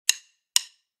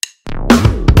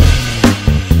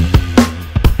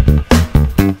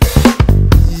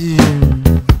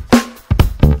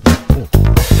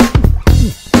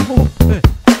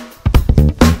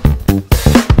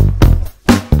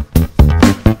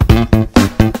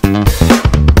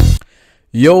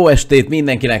Jó estét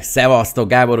mindenkinek, szevasztok,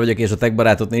 Gábor vagyok, és a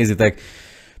TechBaratot nézitek.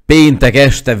 Péntek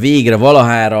este végre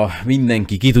valahára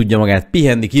mindenki ki tudja magát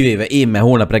pihenni, kivéve én, mert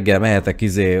holnap reggel mehetek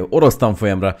orosz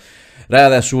tanfolyamra.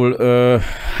 Ráadásul,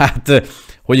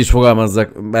 hogy is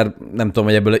fogalmazzak, mert nem tudom,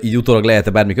 hogy ebből így utólag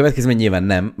lehet-e bármi következmény, nyilván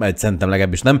nem, mert szerintem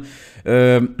legalábbis nem.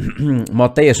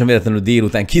 Ma teljesen véletlenül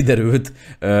délután kiderült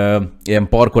ilyen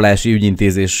parkolási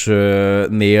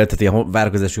ügyintézésnél, tehát ilyen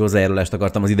várakozási hozzájárulást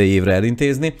akartam az idei évre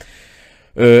elintézni,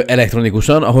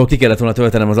 elektronikusan, ahol ki kellett volna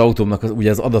töltenem az autómnak ugye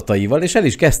az adataival, és el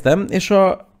is kezdtem, és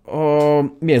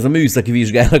mi ez a műszaki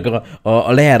vizsgának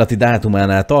a lejárati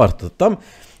dátumánál tartottam,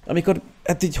 amikor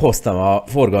hát így hoztam a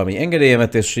forgalmi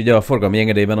engedélyemet, és így a forgalmi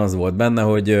engedélyben az volt benne,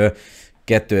 hogy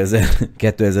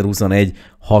 2021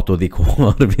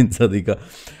 6.30-a.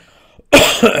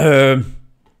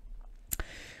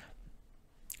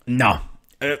 Na,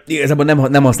 igazából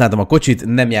nem használtam a kocsit,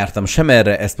 nem jártam sem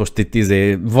erre, ezt most itt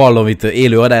vallom itt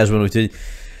élő adásban, úgyhogy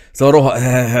szóval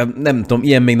nem tudom,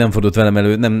 ilyen még nem fordult velem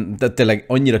elő, nem, tényleg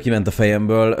annyira kiment a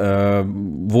fejemből,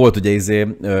 volt ugye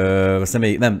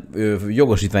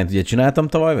jogosítványt ugye csináltam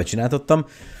tavaly, vagy csináltattam,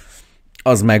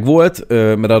 az meg volt,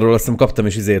 mert arról azt hiszem kaptam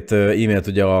is e-mailt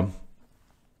ugye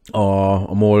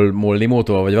a MOL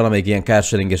Limótól, vagy valamelyik ilyen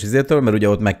carsharinges izétől, mert ugye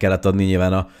ott meg kellett adni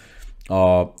nyilván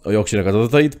a jogsinak az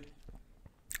adatait.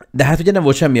 De hát ugye nem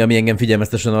volt semmi, ami engem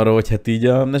figyelmeztesen arra, hogy hát így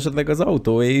esetleg az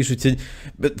autóé is, úgyhogy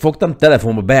fogtam,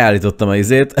 telefonba beállítottam a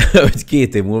izét, hogy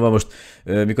 2 év múlva most,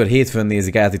 mikor hétfőn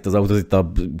nézik át itt az autót, itt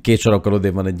a 2 sarokkal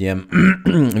odébb van egy ilyen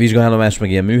vizsgálomás, meg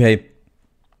ilyen műhely,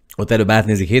 ott előbb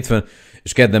átnézik hétfőn,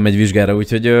 és kedden megy vizsgára,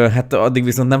 úgyhogy hát addig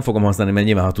viszont nem fogom használni, mert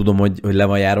nyilván ha tudom, hogy le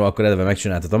van járva, akkor eleve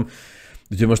megcsináltatom.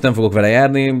 Úgyhogy most nem fogok vele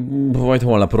járni, vagy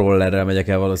holnap rollerrel megyek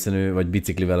el valószínű, vagy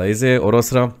biciklivel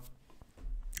oroszra.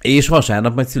 És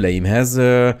vasárnap majd szüleimhez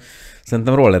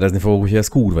szerintem rollerezni fogok, úgyhogy ez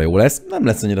kurva jó lesz. Nem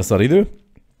lesz annyira szar idő.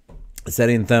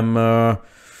 Szerintem,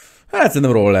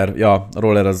 szerintem roller. Ja, a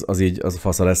roller az így, az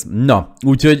fasza lesz. Na,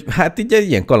 úgyhogy hát így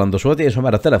ilyen kalandos volt, és ha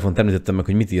már a telefont említettem meg,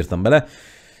 hogy mit írtam bele,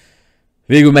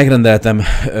 végül megrendeltem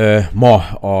ma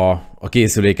a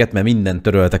készüléket, mert mindent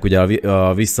töröltek ugye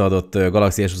a visszaadott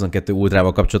Galaxy S22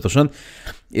 Ultrával kapcsolatosan,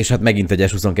 és hát megint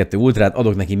egy S22 Ultrát,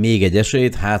 adok neki még egy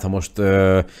esélyt, hát ha most,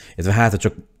 illetve hát ha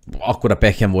csak akkora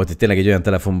pekhem volt, hogy tényleg egy olyan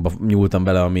telefonba nyúltam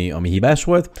bele, ami hibás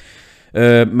volt,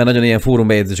 mert nagyon ilyen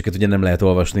fórumbejegyzéseket ugye nem lehet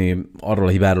olvasni arról a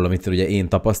hibáról, amit ugye én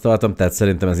tapasztaltam, tehát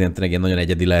szerintem ez ilyen nagyon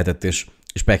egyedi lehetett, és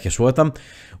pekhes voltam.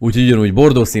 Úgyhogy ugyanúgy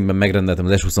bordó színben megrendeltem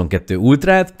az S22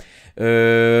 Ultrát,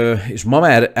 és ma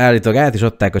már állítólag át is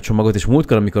adták a csomagot, és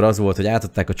múltkor, amikor az volt, hogy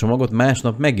átadták a csomagot,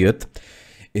 másnap megjött,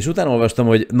 és utána olvastam,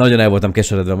 hogy nagyon el voltam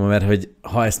keseredve ma, mert hogy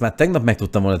ha ezt már tegnap meg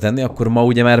tudtam volna tenni, akkor ma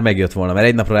ugye már megjött volna, mert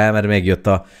egy napra rá már megjött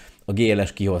a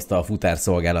GLS kihozta a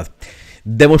futárszolgálat.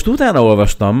 De most utána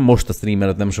olvastam, most a stream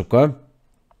előtt nem sokkal,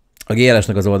 a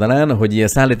GLS-nek az oldalán, hogy ilyen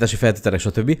szállítási feltételek,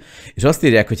 stb. És azt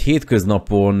írják, hogy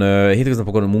hétköznapokon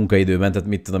a munkaidőben, tehát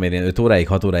mit tudom én, 5 óráig,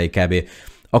 6 óráig kb.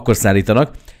 Akkor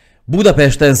szállítanak.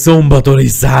 Budapesten szombaton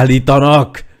is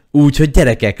szállítanak! Úgyhogy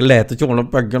gyerekek, lehet, hogy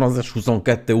holnap megjön az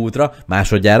S22 Ultra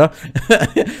másodjára,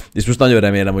 és most nagyon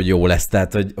remélem, hogy jó lesz,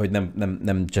 tehát hogy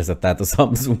nem cseszett át a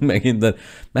Samsung megint,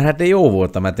 mert hát én jó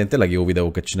voltam, hát én tényleg jó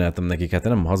videókat csináltam nekik, hát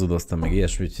én nem hazudoztam meg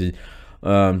ilyesmi, úgyhogy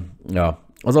ja,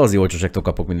 az olcsóságtól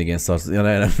kapok mindig ilyen szarsz,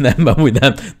 ja, nem, amúgy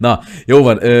nem. Na, jó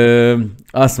van,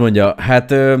 azt mondja, hát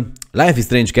Life is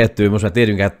Strange 2, most már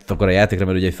térjünk át akkor a játékra,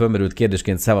 mert ugye egy fölmerült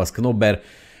kérdésként Szevasz Knobber,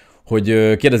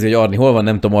 hogy kérdezi, hogy Arni hol van,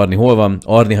 nem tudom Arni hol van.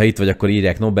 Arni, ha itt vagy, akkor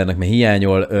írják Knobbernek, mert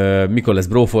hiányol. Mikor lesz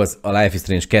Broforce a Life is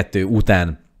Strange 2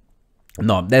 után?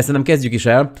 Na, de ezt nem kezdjük is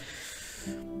el.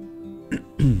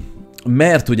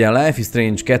 Mert ugye a Life is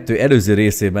Strange 2 előző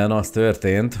részében az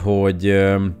történt, hogy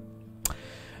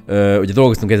ugye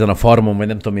dolgoztunk ezen a farmon, vagy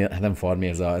nem tudom, nem farm,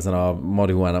 ezen a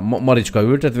marihuana, maricska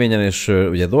ültetvényen, és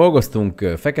ugye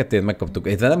dolgoztunk feketén, megkaptuk,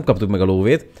 illetve nem kaptuk meg a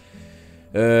lóvét.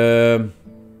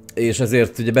 És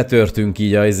ezért ugye betörtünk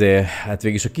így hát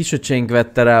végig is a kisöccsénk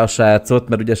vette rá a srácot,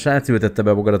 mert ugye a srác ültette be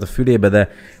a bogarat a fülébe, de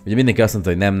ugye mindenki azt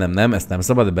mondta, hogy nem, ezt nem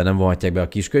szabad, ebben nem vonhatják be a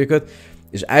kiskölyököt.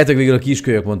 És állítólag végül a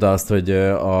kiskölyök mondta azt, hogy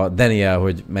a Daniel,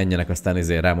 hogy menjenek, aztán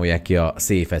rámolják ki a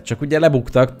széfet. Csak ugye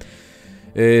lebuktak,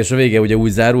 és a vége ugye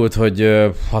úgy zárult, hogy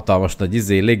hatalmas nagy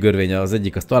léggörvény, az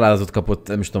egyik az találatot kapott,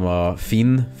 nem is tudom, a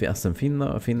Finn, azt hiszem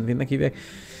Finnnek hívják,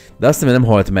 de azt hiszem, hogy nem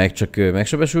halt meg, csak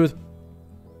megsebesült.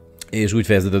 És úgy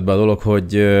fejeződött be a dolog,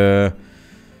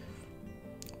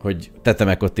 hogy tette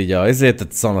meg ott így tehát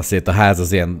szanna szét a ház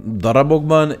az ilyen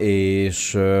darabokban,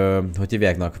 és hogy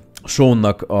hívjáknak,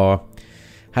 Seannak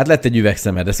hát lett egy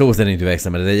üvegszeme, de szó szerint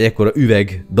üvegszeme, de egy ekkora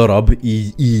üveg darab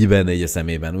így benne így a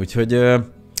szemében, úgyhogy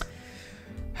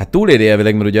Hát túléri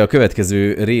elvileg, mert ugye a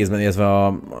következő részben, illetve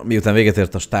miután véget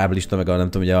ért a stáblista, meg a nem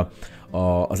tudom, ugye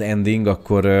az ending,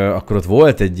 akkor ott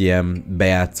volt egy ilyen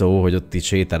bejátszó, hogy ott itt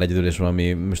sétál egyedül, és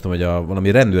valami, most tudom, hogy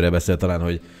valami rendőre beszél talán,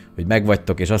 hogy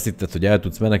megvagytok, és azt hitted, hogy el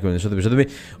tudsz menekülni,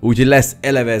 stb. Úgyhogy lesz,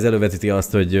 eleve ez elővetíti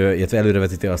azt, hogy, illetve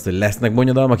előrevetíti azt, hogy lesznek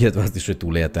bonyodalmak, illetve azt is, hogy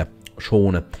túlélte.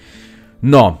 Sean.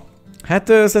 Na, hát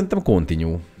szerintem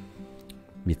continue.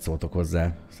 Mit szóltok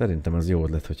hozzá? Szerintem az jó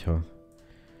ötlet, hogyha...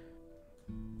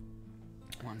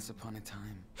 Once upon a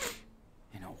time,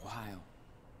 in a wild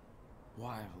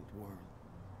world,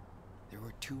 there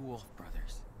were two wolf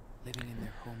brothers living in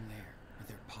their home lair with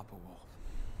their papa wolf.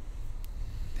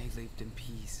 They lived in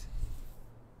peace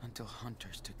until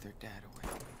hunters took their dad away.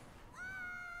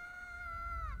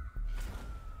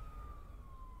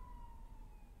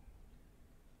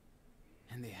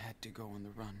 And they had to go on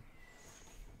the run.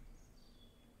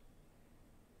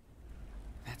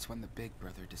 That's when the big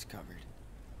brother discovered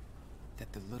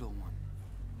that the little one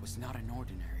was not an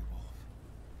ordinary wolf,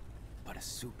 but a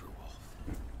super wolf.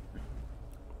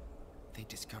 They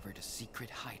discovered a secret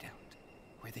hideout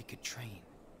where they could train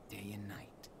day and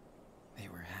night. They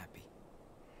were happy.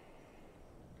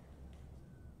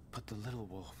 But the little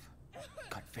wolf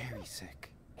got very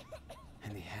sick,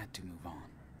 and they had to move on.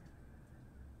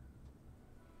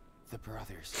 The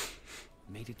brothers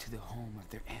made it to the home of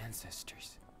their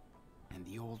ancestors, and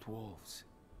the old wolves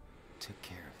took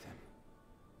care of them.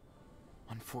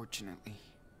 Unfortunately,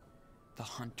 the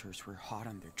hunters were hot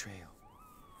on their trail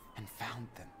and found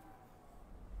them.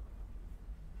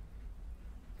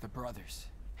 The brothers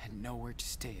had nowhere to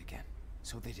stay again,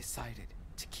 so they decided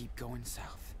to keep going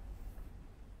south.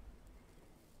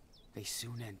 They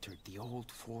soon entered the old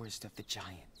forest of the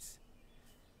giants,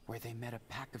 where they met a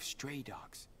pack of stray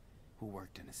dogs who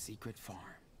worked in a secret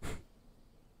farm.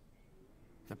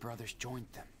 The brothers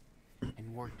joined them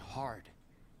and worked hard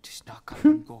to stock up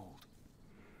on gold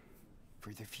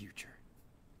for the future.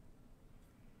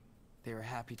 They were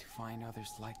happy to find others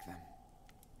like them,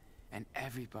 and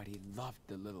everybody loved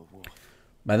the little wolf.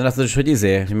 Benne azt is,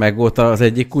 hogy megvolt az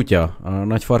egyik kutya a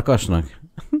nagy farkasnak?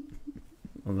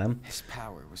 Nem? His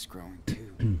power was growing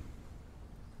too.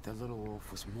 The little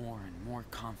wolf was more and more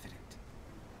confident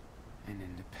and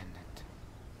independent.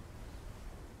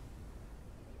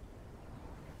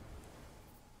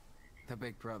 The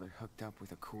big brother hooked up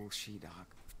with a cool she-dog.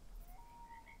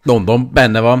 Mondom,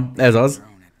 benne van, ez az.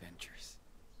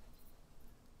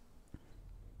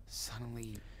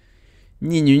 Suddenly,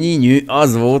 Nyínyű,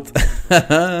 az volt.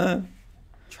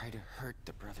 tried to hurt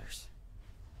the brothers.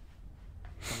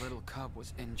 The little cub was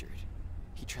injured.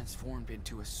 He transformed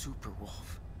into a super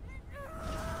wolf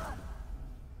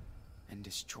and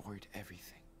destroyed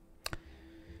everything.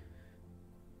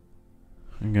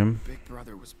 Igen. Big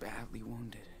brother was badly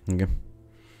wounded. Igen.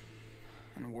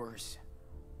 And worse,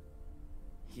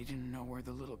 he didn't know where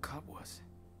the little cub was.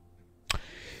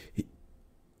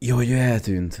 Jó, hogy ő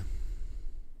eltűnt.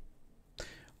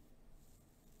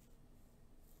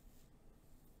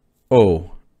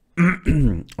 Ó.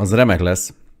 Az remek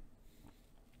lesz.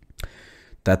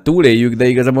 Tehát túléljük, de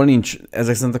igazából nincs,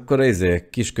 ezek szerint akkor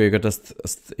kiskölyöket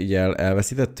azt így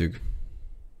elveszítettük?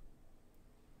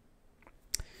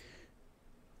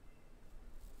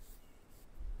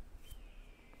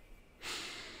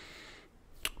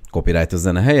 Copyright a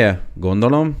zene helye,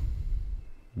 gondolom.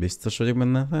 Biztos vagyok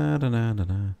benne.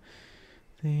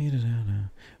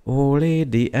 Ó,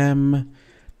 Lady M,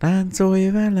 táncolj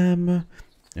velem.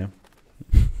 Ja.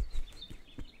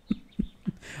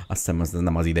 Azt hiszem, az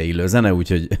nem az ide illő zene,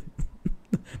 úgyhogy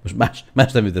most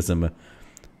más nem jut eszembe.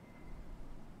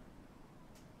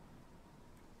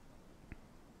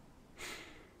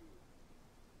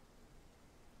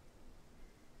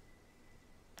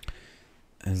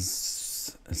 Ez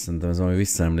szerintem ez valami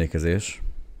visszaemlékezés.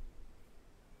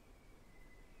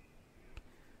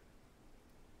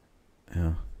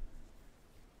 Ja.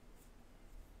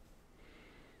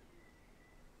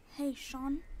 Hey,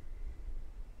 Sean.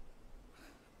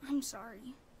 I'm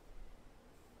sorry.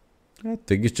 Hát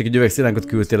végig csak egy üveg szilánkot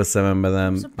küldtél a szemembe,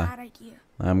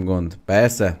 nem gond.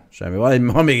 Persze, semmi.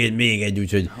 Van még egy,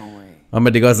 úgyhogy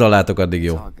ameddig azzal látok, addig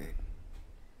jó.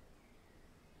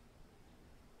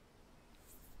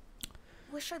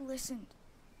 Wish I listened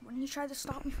when he tried to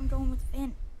stop me from going with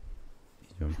Finn.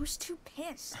 I was too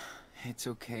pissed. It's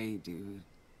okay, dude.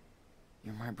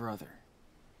 You're my brother.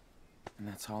 And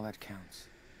that's all that counts.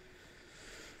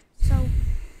 So,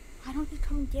 why don't you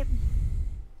come and get me?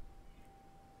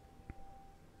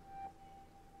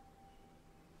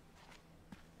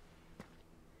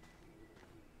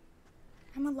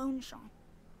 I'm alone, Sean.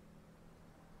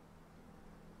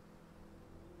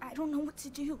 I don't know what to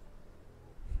do.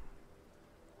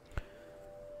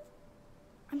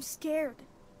 I'm scared.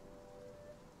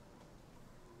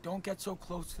 Don't get so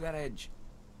close to that edge.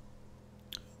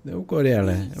 De ugorjál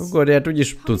le, ugorjál,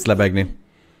 úgyis tudsz lebegni.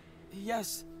 Yes,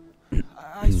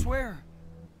 I swear.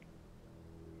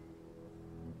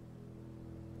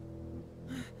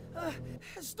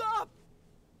 Stop!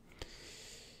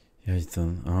 Ja, itt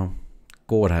van, aha.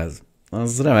 Kórház.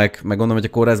 Az remek, meg gondolom, hogy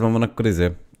a kórházban van, akkor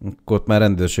akkor ott már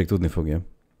rendőrség tudni fogja.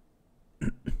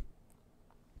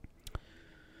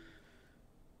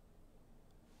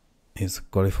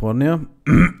 Észak-Kalifornia.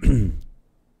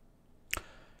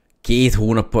 2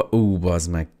 hónappal...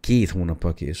 bazd meg. 2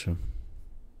 hónappal később.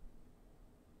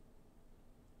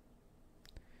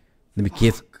 De mi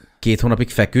 2 hónapig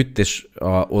feküdt, és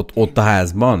ott a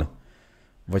házban?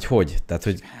 Vagy hogy? Tehát,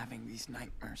 hogy...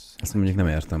 Ezt mondjuk nem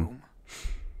értem.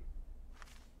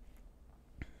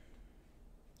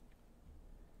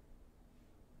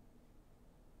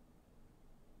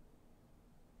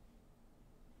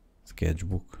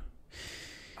 Sketchbook.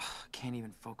 Can't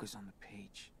even focus on the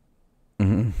page.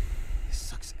 Mhm. This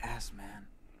sucks ass, man.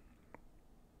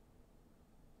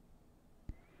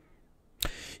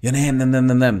 Ja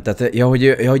nem. Tehát,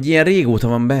 hogy ilyen régóta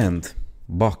van bent.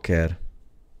 Bakker.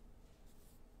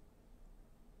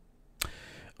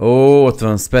 Ó, ott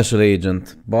van Special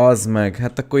Agent. Bazd meg.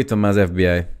 Hát akkor itt van már az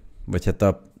FBI. Vagy hát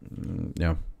a...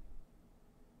 Ja.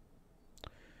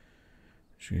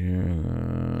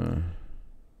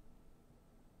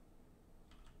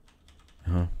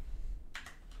 Aha.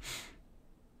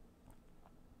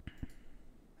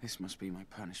 This must be my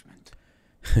punishment.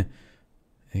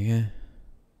 Igen.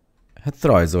 Hát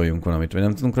rajzoljunk valamit, vagy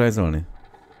nem tudunk rajzolni?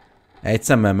 Egy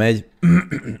szemmel megy.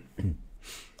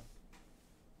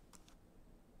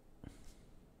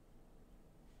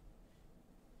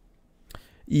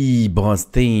 Bazd,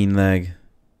 tényleg.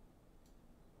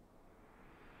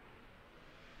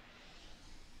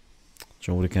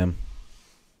 Csórikám.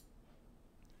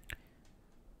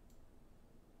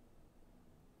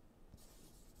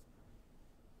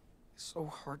 So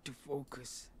hard to focus.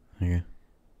 Igen.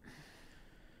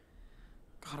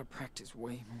 Gotta practice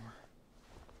way more.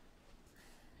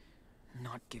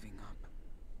 Not giving up.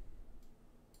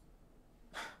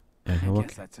 I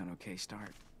guess that's an okay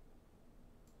start.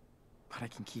 But I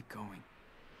can keep going.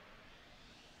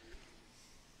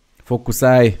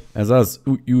 Fókuszálj! Ez az.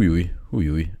 Új.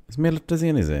 Ez miért lett ez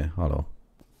ilyen Haló.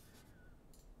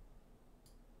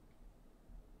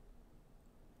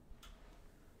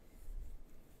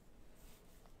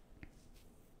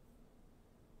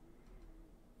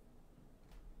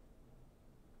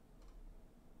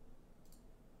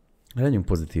 Legyünk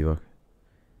pozitívak.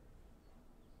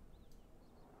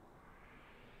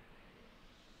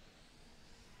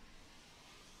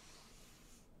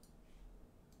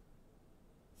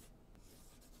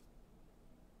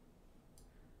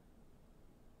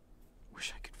 Wish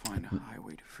I could find a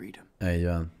highway to freedom. Így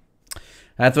van.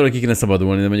 Hát valaki kéne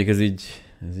szabadulni, de mondjuk ez így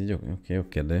jó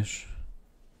kérdés.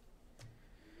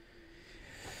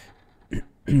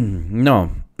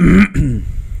 Na.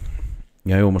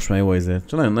 Ja, jó, most már jó ezért.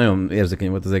 Csak nagyon érzékeny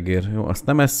volt az egér. Jó, azt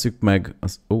nem esszük meg.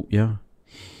 Ja.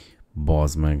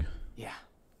 Bazd meg. Yeah.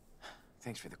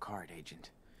 Thanks for the card,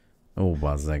 agent.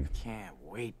 Bazzeg. Can't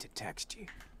wait to text you.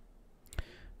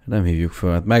 Nem hívjuk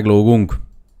fel, hát meglógunk.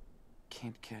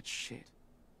 Can't catch shit.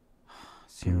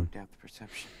 Zero depth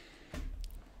perception.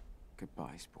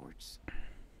 Goodbye, sports.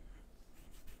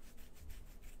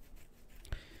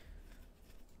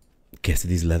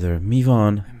 Cassidy's leather. Mi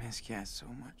van? I miss Cass so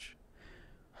much.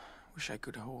 Wish I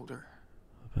could hold her.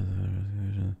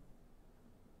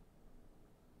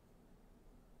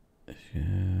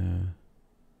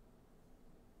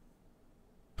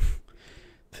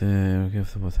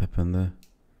 What happened there?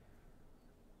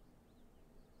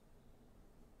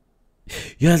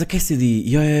 Ja, ez a Cassidy!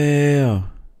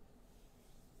 Ja.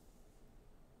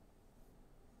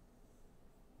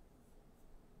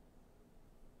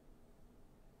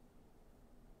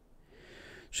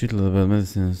 Shitload about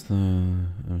medicine and stuff.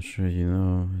 I'm sure you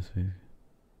know.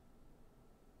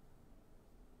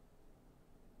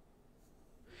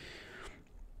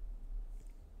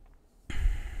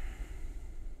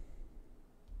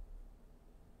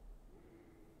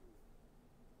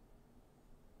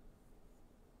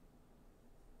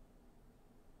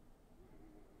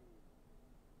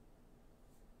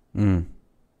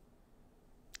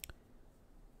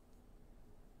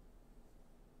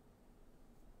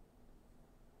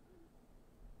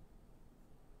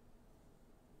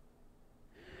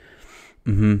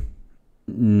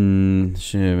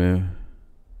 Shit, I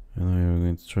know you were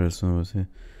going to try some of it.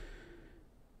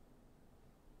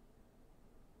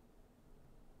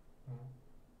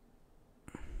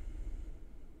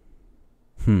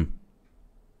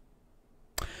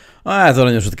 Hát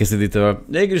aranyosat készítővel.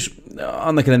 Végülis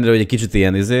annak ellenére, hogy egy kicsit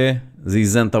ilyen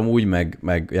zizzent amúgy,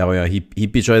 meg ja, olyan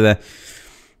hippi csaj,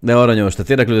 de aranyos. Tehát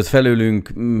érdeklődött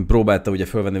felőlünk, próbálta ugye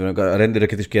fölvenni velünk, a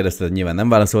rendőröket is kérdezte, nyilván nem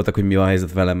válaszoltak, hogy mi van a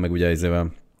helyzet velem, meg ugye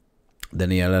izével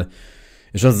Daniellel.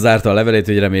 És az zárta a levelét,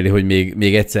 hogy reméli, hogy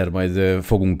még egyszer majd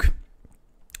fogunk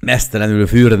mesztelenül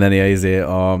fürdeni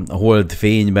a hold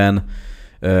fényben,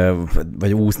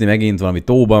 vagy úszni megint valami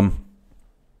tóban.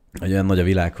 Hogy olyan nagy a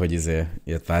világ, hogy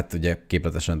illetve hát ugye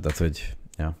képletesen, tehát hogy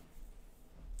ja.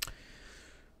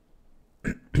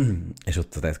 És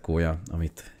ott a tetkója,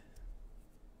 amit...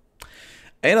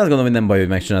 Én azt gondolom, hogy nem baj, hogy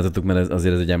megcsináltattuk, mert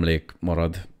azért ez egy emlék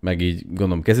marad. Meg így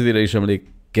gondolom kezdődére is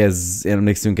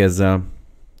emlékszünk ezzel.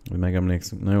 Hogy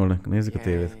megemlékszünk. Na jól, nézzük a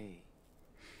tévét.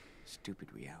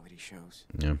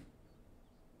 Ja.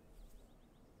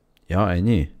 Ja,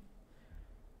 ennyi?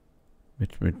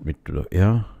 Mit tudok?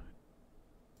 Ja.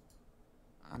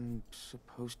 I'm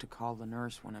supposed to call the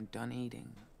nurse when I'm done eating.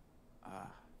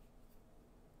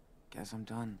 Guess I'm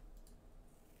done.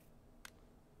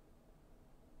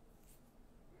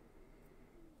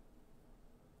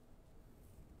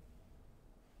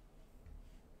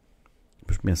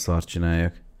 Most milyen szart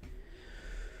csináljak?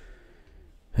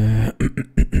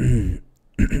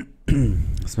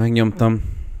 Azt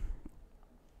megnyomtam.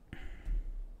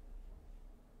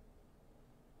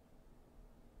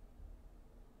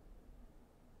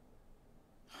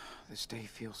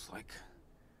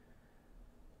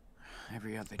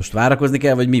 Most várakozni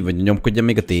kell, vagy mi? Vagy nyomkodjam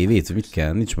még a tévét? Vagy mit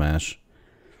kell? Nincs más.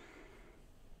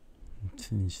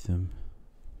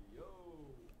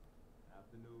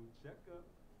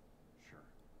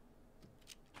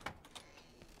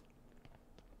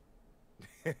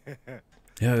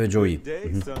 Ja, Joey.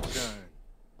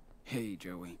 Hey,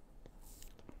 Joey.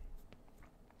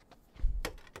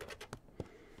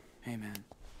 Hey, man.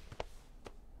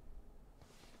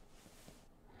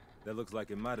 That looks like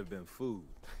it might have been food.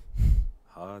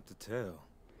 Hard to tell.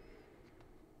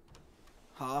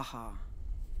 Ha ha.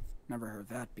 Never heard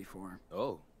that before.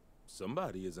 Oh,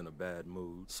 somebody is in a bad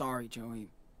mood. Sorry, Joey.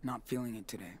 Not feeling it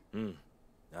today. I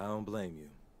don't blame you.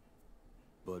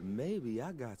 But maybe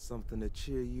I got something to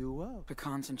cheer you up.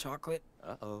 Pecans and chocolate?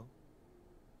 Uh-oh.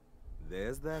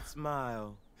 There's that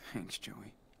smile. Thanks,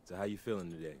 Joey. So how you feeling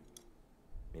today?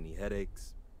 Any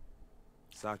headaches?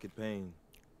 Socket pain?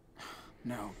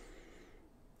 No.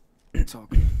 It's all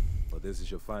good. Well, this is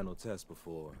your final test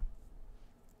before...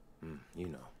 you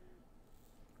know.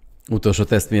 Utolsó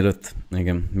teszt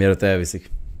mielőtt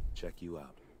elviszik. Check you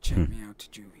out. Check me out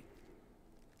to Joey.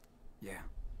 Yeah.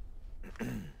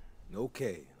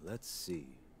 Okay, let's see.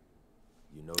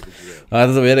 You know the drill. Hát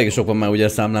az, hogy elég sok van már ugye a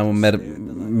számlámon, mert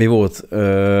mi volt?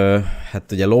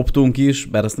 Hát ugye loptunk is,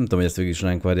 bár azt nem tudom, hogy ezt ők is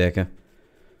ránk várják-e.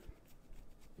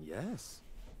 Yes.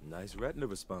 Nice retina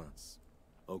response.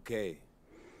 Okay.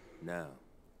 Now,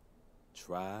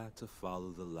 try to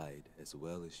follow the light as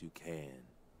well as you can.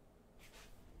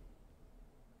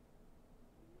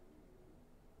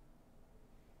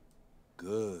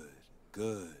 Good,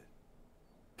 good.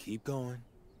 Keep going.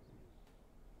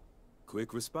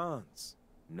 Quick response.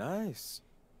 Nice.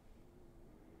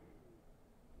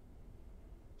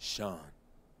 Sean,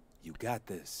 you got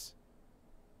this.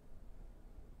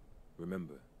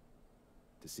 Remember,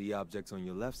 to see objects on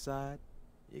your left side,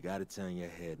 you gotta turn your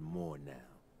head more now.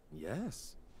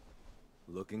 Yes.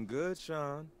 Looking good,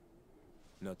 Sean.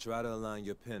 Now try to align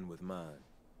your pen with mine.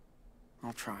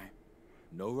 I'll try.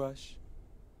 No rush.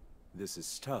 This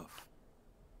is tough.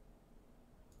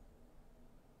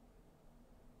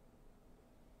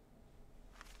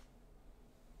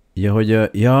 Ja, hogy...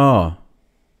 Ja,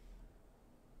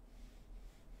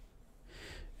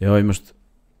 hogy most...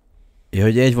 Ja,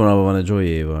 hogy egy vonalban van a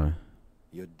Joey-éval.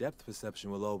 Your depth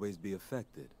perception will always be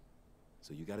affected.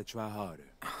 So you gotta try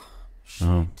harder.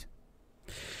 Shit.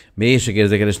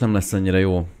 Mélységérzékelés nem lesz annyira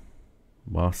jó.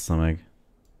 Bassza meg.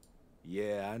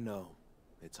 Yeah, I know.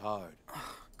 It's hard.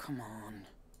 Come on.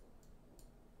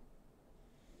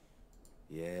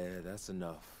 Yeah, that's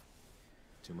enough.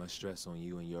 Too much stress on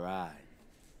you and your eye.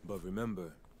 But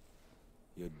remember,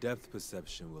 your depth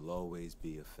perception will always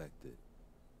be affected.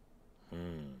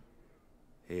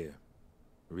 Here,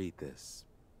 read this.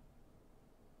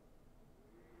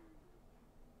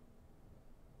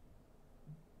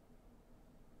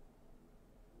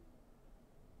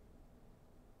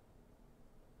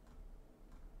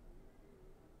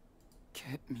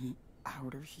 Get me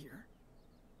out of here.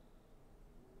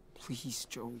 Please,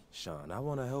 Joey. Sean, I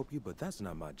want to help you, but that's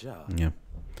not my job. Ja.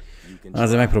 You can Azért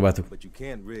try, megpróbáltuk. but you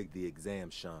can't rig the exam,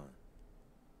 Sean.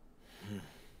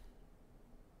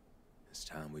 It's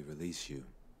time we release you.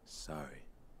 Sorry.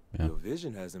 Yeah. Your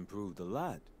vision has improved a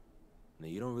lot. Now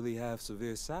you don't really have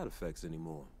severe side effects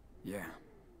anymore. Yeah.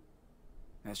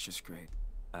 That's just great.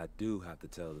 I do have to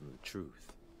tell them the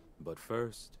truth. But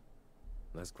first,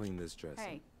 let's clean this dressing.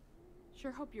 Hey,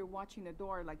 sure hope you're watching the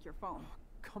door like your phone.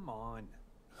 Come on.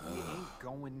 He ain't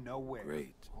going nowhere.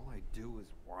 Great. All I do is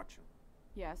watch him.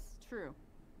 Yes, true.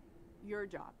 Your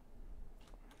job.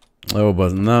 Ó,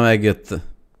 bazd, na megjött.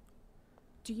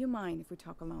 Do you mind if we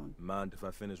talk alone? Mind if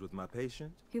I finish with my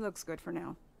patient? He looks good for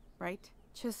now, right?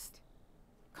 Just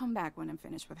come back when I'm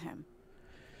finished with him.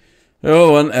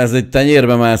 Jó van, ez egy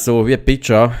tenyérbe mászó hülye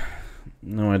picsa.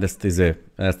 Na majd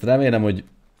ezt remélem, hogy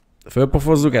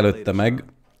fölpofozzuk, előtte meg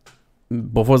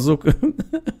pofozzuk.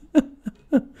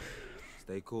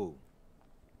 Stay cool.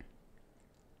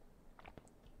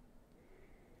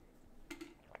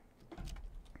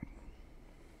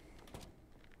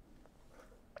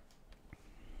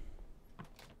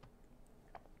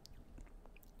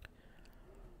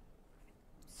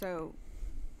 So,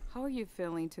 how are you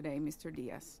feeling today, Mr.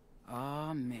 Diaz?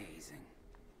 Amazing.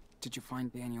 Did you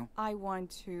find Daniel? I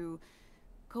want to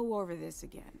go over this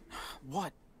again.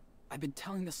 What? I've been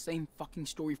telling the same fucking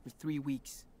story for 3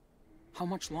 weeks. How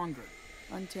much longer?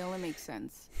 Until it makes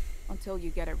sense. Until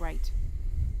you get it right.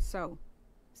 So,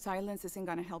 silence isn't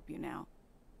gonna help you now.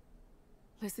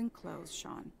 Listen close,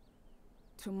 Sean.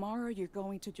 Tomorrow you're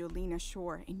going to Jolena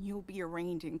Shore and you'll be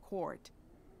arraigned in court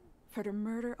for the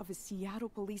murder of a Seattle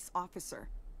police officer.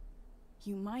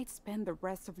 You might spend the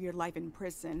rest of your life in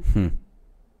prison,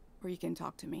 or you can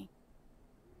talk to me.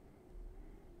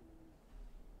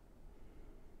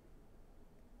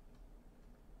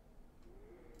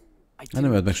 I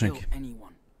nem ölt didn't meg kill senki.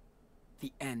 anyone.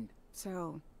 The end.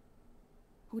 So,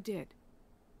 who did?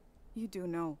 You do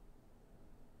know.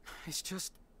 It's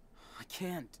just... I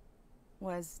can't.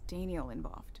 Was Daniel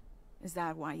involved? Is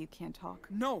that why you can't talk?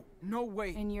 No, no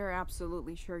way. And you're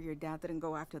absolutely sure your dad didn't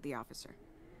go after the officer?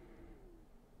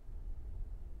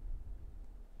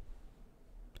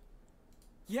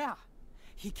 Yeah.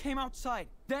 He came outside.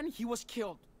 Then he was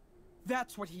killed.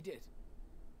 That's what he did.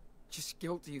 Just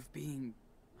guilty of being...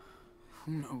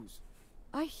 Who knows?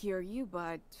 I hear you,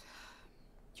 but...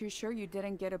 You're sure you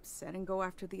didn't get upset and go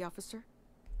after the officer?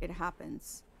 It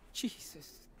happens.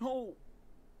 Jesus, no.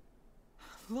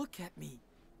 Look at me.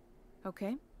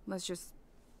 Okay, let's just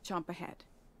jump ahead.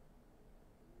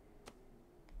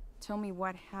 Tell me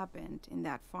what happened in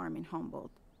that farm in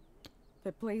Humboldt.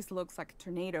 The place looks like a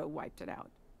tornado wiped it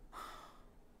out.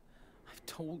 I've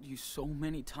told you so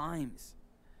many times.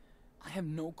 I have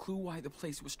no clue why the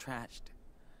place was trashed.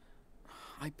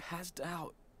 I passed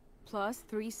out. Plus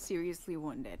 3 seriously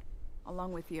wounded,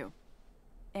 along with you.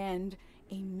 And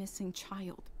a missing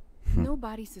child.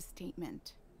 Nobody's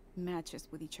statement matches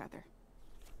with each other.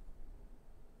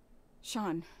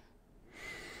 Sean,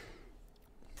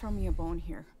 throw me a bone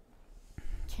here.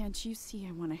 Can't you see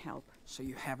I want to help? So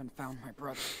you haven't found my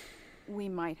brother? We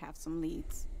might have some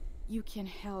leads. You can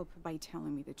help by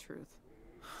telling me the truth.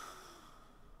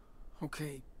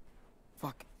 Okay.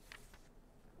 Fuck.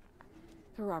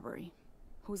 The robbery.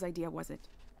 Whose idea was it?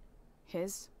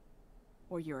 His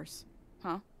or yours?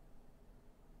 Huh?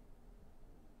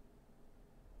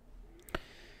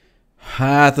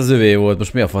 Hát az övé volt,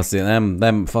 most mi a fasz,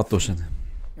 nem fattosan.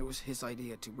 It was his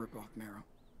idea to rip off Marrow.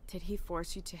 Did he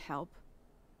force you to help?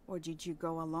 Or did you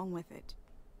go along with it?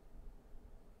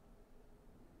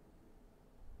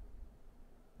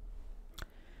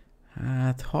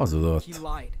 Hát hazudott. He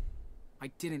lied.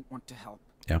 I didn't want to help.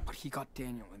 Yeah. But he got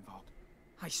Daniel involved.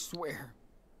 I swear.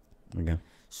 Igen.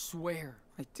 Swear.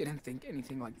 I didn't think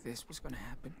anything like this was gonna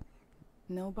happen.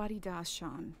 Nobody does,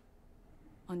 Sean.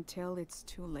 Until it's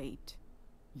too late.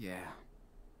 Yeah.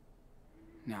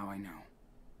 Now I know.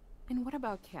 And what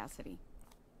about Cassidy?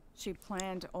 She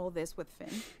planned all this with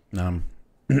Finn? Nem.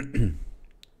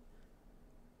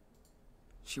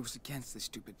 She was against this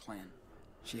stupid plan.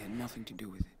 She had nothing to do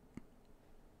with it.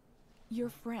 Your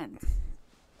friends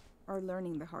are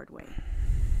learning the hard way.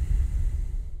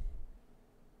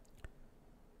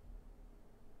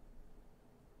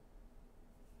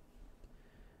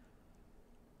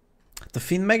 Hát a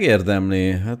Finn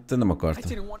megérdemli, hát nem I akarta.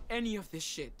 didn't want any of this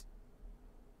shit.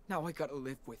 Now I gotta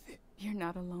live with it. You're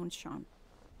not alone, Sean.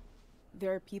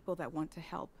 There are people that want to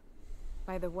help.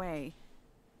 By the way,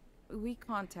 we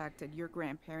contacted your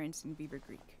grandparents in Beaver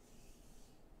Creek.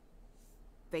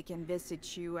 They can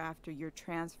visit you after you're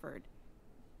transferred.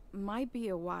 Might be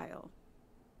a while,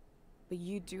 but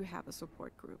you do have a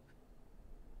support group.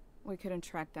 We couldn't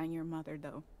track down your mother,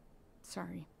 though.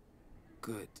 Sorry.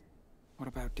 Good. What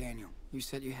about Daniel? You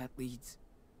said you had leads.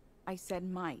 I said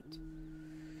might.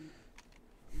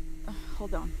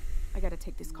 Hold on. I gotta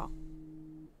take this call.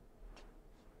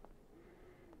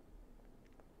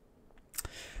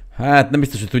 Hát nem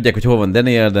biztos, hogy tudják, hogy hol van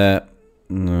Daniel, de...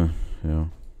 Jó.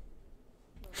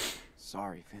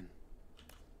 Sorry, Finn.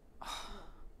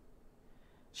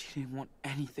 She didn't want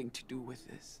anything to do with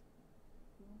this.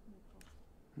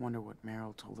 Wonder what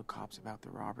Meryl told the cops about the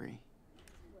robbery.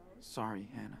 Sorry,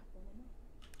 Hannah.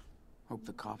 Hope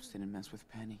the cops didn't mess with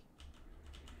Penny.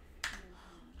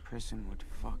 Prison would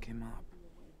fuck him up.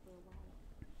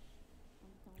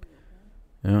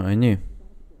 Ja, ennyi?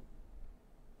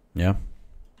 Ja.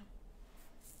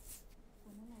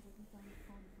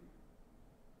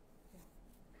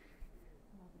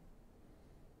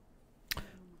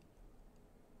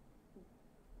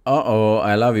 Oh,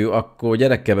 I love you. Akkor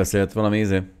gyerekkel beszélt valami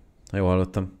ízé. Ha jól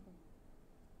hallottam.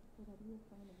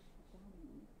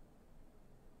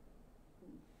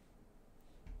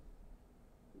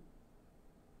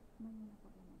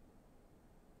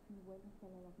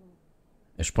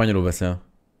 És spanyolul beszél.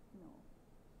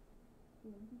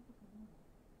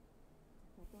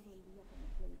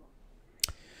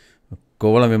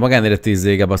 Akkor valami magánéleti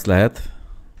zégebb azt lehet.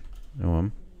 Jó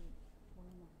van.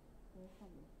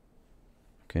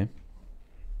 Oké.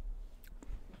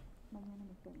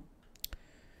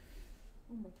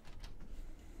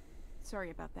 Sorry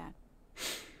about that.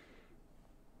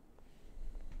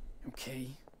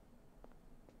 Okay.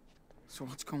 So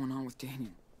what's going on with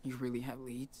Daniel? You really have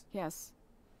leads? Yes,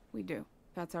 we do.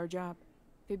 That's our job.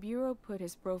 The Bureau put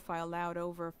his profile out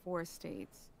over 4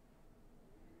 states.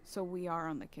 So we are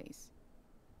on the case.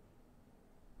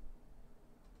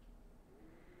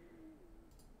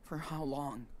 For how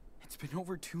long? It's been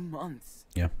over 2 months.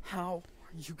 Yeah. How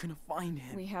are you gonna find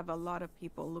him? We have a lot of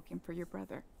people looking for your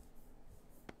brother.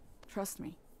 Trust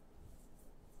me.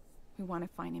 We want to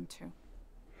find him too.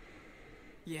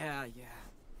 Yeah.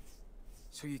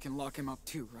 So you can lock him up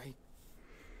too, right?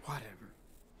 Whatever.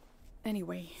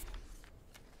 Anyway,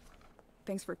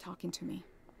 thanks for talking to me.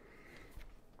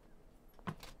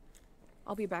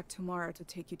 I'll be back tomorrow to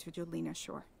take you to Jolena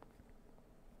Shore.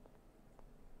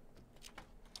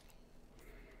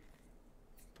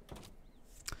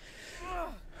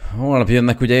 Holnap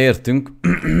jönnek, ugye értünk.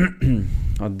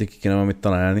 Addig ki kéne valamit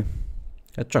találni.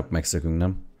 Hát csak megszökünk,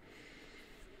 nem?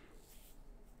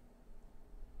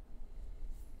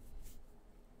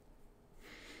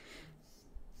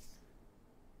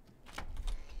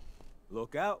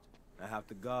 Look out. I have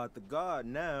to guard the guard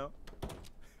now.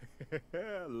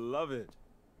 Love it.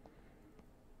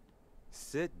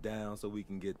 Sit down so we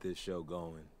can get this show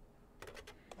going.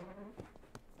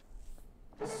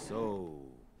 So,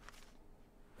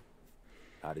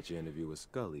 how did your interview with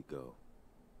Scully go?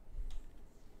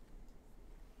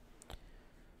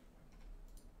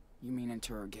 You mean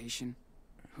interrogation?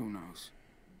 Who knows?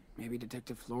 Maybe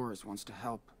Detective Flores wants to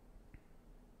help.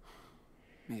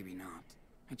 Maybe not.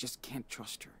 I just can't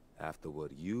trust her. After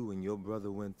what you and your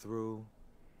brother went through,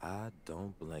 I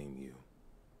don't blame you.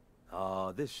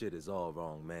 Oh, this shit is all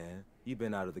wrong, man. You've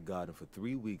been out of the garden for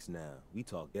 3 weeks now. We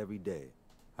talk every day.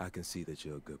 I can see that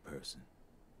you're a good person.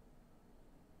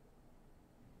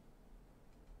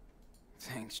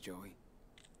 Thanks, Joey.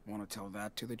 Want to tell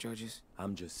that to the judges?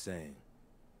 I'm just saying,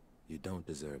 you don't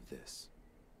deserve this.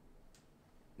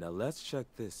 Now let's check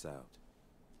this out.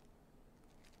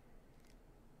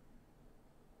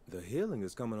 The healing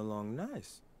is coming along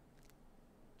nice.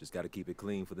 Just gotta keep it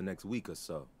clean for the next week or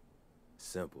so.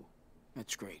 Simple.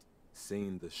 That's great.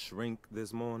 Seen the shrink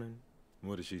this morning?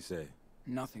 What did she say?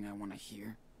 Nothing I want to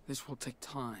hear. This will take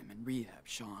time and rehab,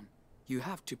 Sean. You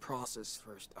have to process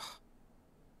first. Ugh.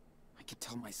 I can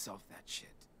tell myself that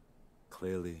shit.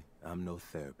 Clearly, I'm no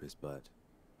therapist, but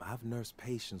I've nursed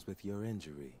patients with your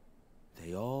injury.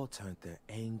 They all turned their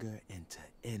anger into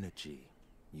energy.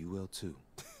 You will too.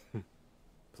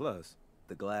 Plus,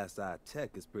 the glass-eyed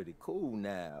tech is pretty cool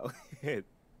now.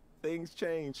 Things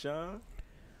change, Sean.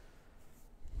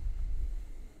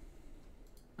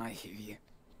 I hear you.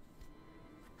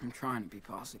 I'm trying to be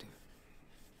positive.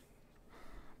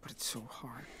 But it's so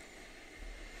hard.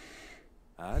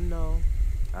 I know.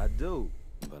 I do.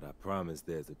 But I promise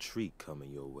there's a treat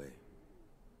coming your way.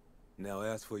 Now,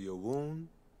 as for your wound,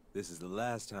 this is the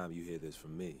last time you hear this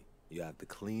from me. You have to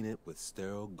clean it with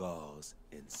sterile gauze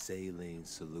and saline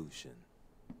solution.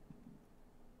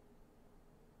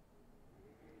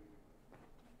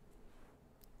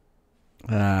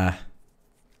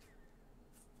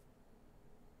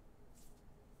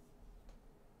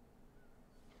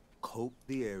 Coat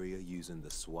the area using the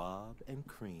swab and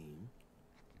cream.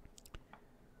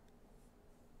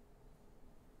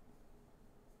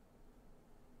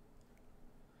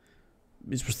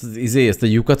 És most az ezt a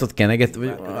lyukatot keneget, vagy...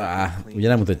 ugye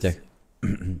nem mutatják.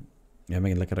 Ja,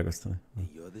 megint le kell ragasztani.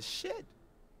 You're the shit.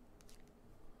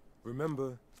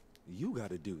 Remember, you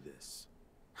gotta do this.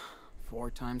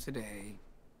 4 times a day.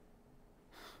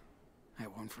 I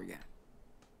won't forget.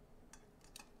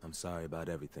 I'm sorry about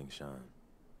everything, Sean.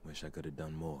 Wish I could have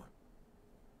done more.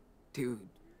 Dude,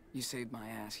 you saved my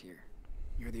ass here.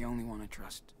 You're the only one I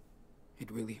trust.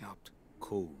 It really helped.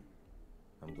 Cool.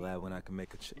 I'm glad when I can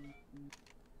make a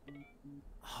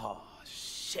Oh,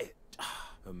 shit.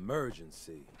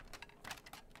 Emergency.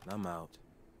 I'm out.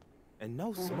 And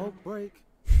no smoke break?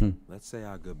 Let's say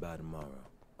our goodbye tomorrow.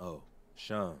 Oh,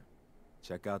 Sean,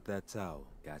 check out that towel.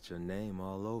 Got your name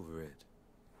all over it.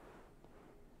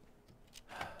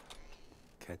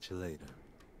 Catch you later.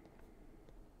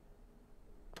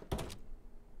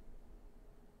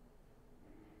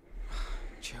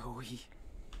 Joey,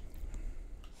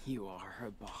 you are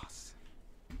her boss.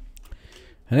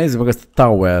 Nézzük meg ezt a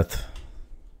towelt.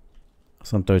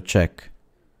 Azt mondta, hogy check.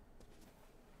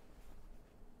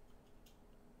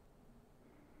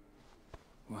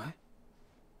 What?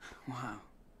 Wow.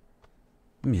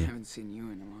 Mi? Haven't seen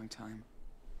you in a long time.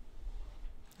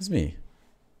 Ez mi?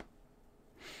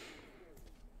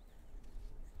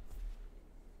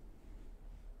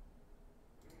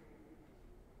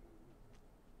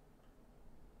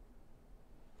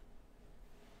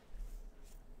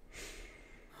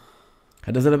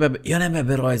 Hát az előbb ja nem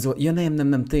ebbe rajzol, ja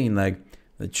nem, tényleg.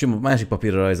 Egy sima, másik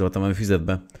papírra rajzoltam, ami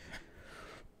füzetbe.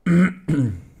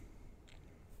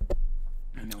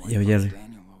 Ja, hogy ez...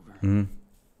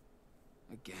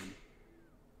 Again.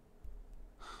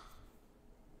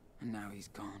 And now he's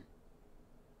gone.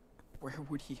 Where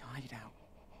would he hide out?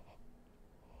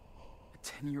 A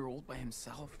 10-year-old by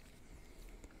himself?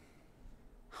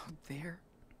 Out there?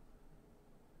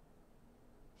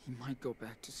 He might go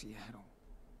back to Seattle.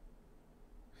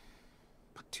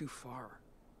 But too far.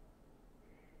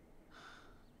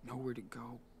 Nowhere to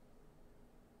go.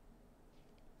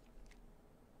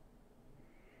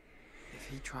 If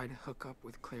he tried to hook up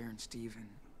with Claire and Steven,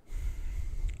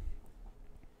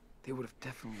 they would have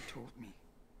definitely told me.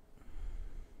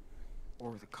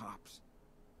 Or the cops.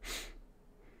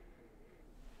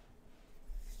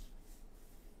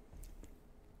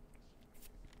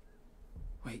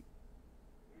 Wait.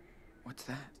 What's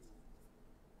that?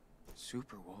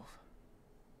 Super Wolf.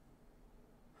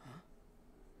 Huh?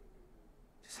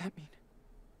 Does that mean...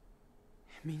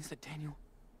 It means that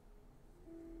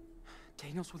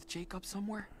Daniel's with Jacob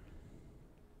somewhere?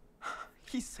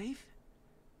 He's safe?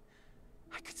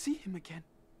 I could see him again.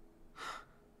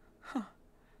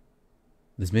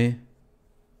 Ez mi?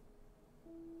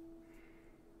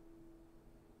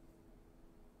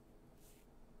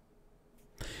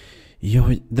 Jó,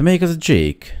 hogy... De melyik az a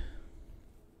Jake?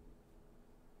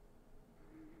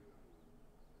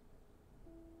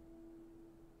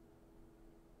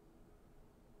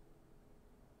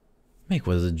 Melyik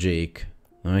volt az a Jake?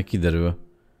 Na, meg kiderül.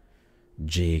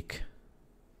 Jake.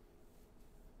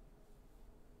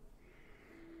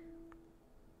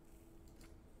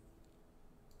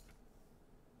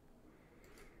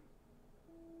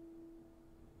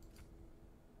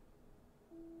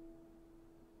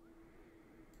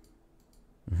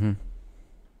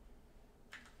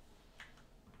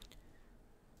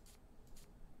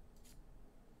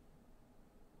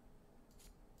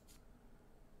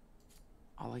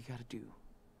 All I gotta do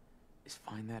is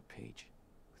find that page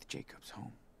with Jacob's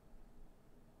home.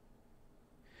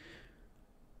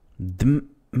 De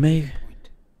melyik?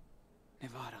 Point.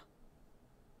 Nevada.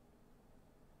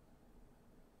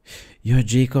 Ja,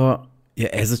 Jake a... Ja,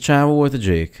 ez a csávó volt a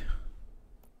Jake?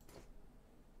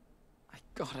 I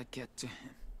gotta get to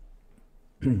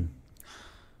him.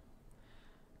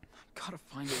 I gotta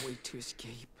find a way to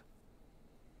escape.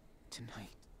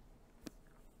 Tonight.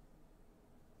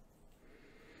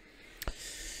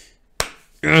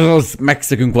 Az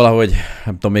megszökünk valahogy.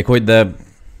 Nem tudom még hogy, de...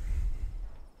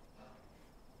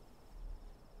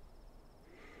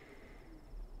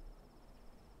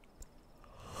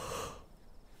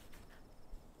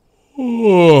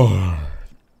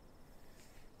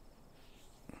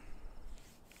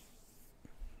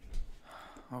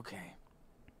 Okay.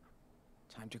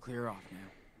 Time to clear off now.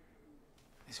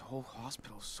 This whole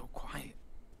hospital is so quiet.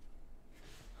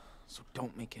 So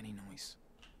don't make any noise.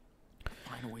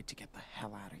 Find a way to get the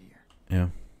hell out of here. Ja.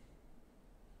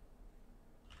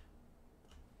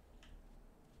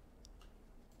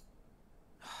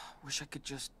 Wish I could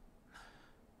just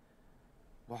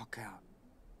walk out.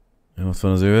 Ja, ott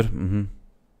van az őr.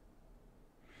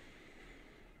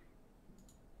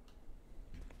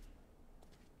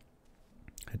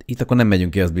 Hát itt akkor nem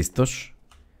megyünk ki, az biztos.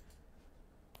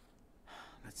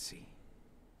 Let's see.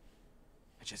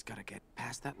 I just gotta get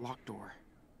past that locked door.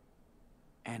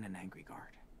 And an angry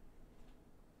guard.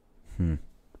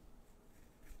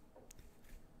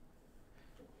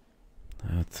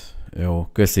 Hát, jó,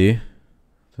 köszi.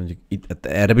 Mondjuk itt, hát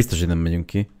erre biztos, hogy nem megyünk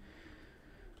ki.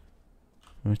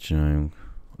 Mit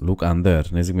csináljunk? Look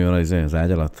under. Nézzük, mi van az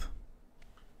ágy alatt.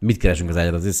 Mit keresünk az ágy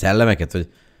alatt? Az szellemeket,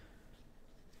 vagy?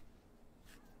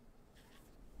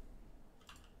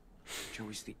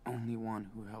 Joey's the only one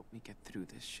who helped me get through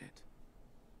this shit.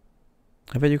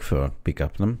 Hát vegyük föl. Pick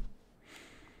up, nem?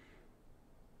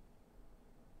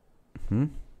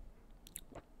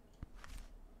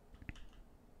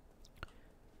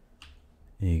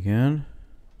 Igen.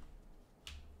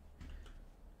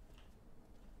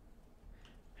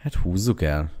 Hát húzzuk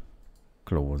el.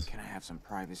 Close. Can I have some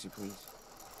privacy, please?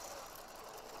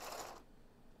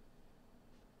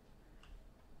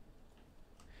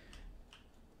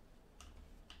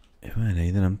 Várj,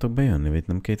 ide nem tudok bejönni, vagy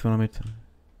nem két valamit?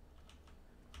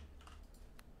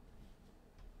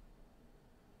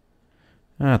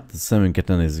 Hát a szemünket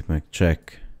ne nézzük meg.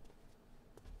 Check.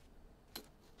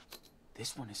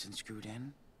 This one isn't screwed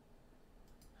in.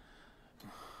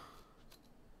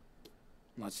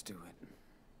 Let's do it.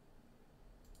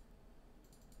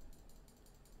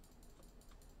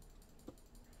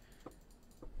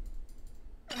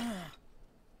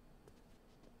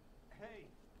 Hey!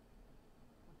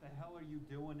 What the hell are you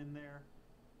doing in there?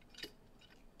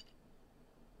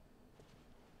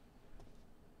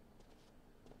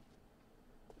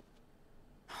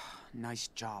 Nice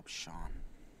job, Sean.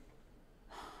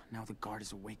 Now the guard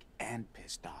is awake and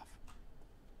pissed off.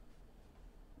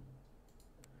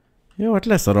 Jó, hát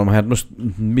leszarom, hát most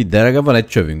mit, de legalább van egy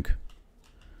csövünk.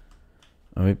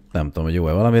 Ami nem tudom, hogy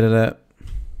jó-e valamire, de...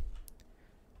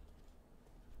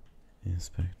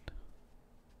 Inspect.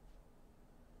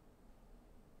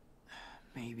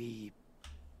 Maybe I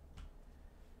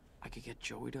could get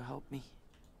Joey to help me.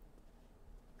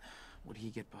 Would he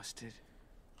get busted?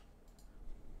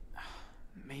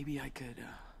 Maybe I could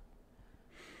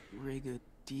rig a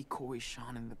decoy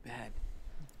Sean in the bed.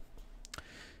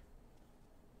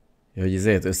 Ja, hogy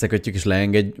ezért összekötjük és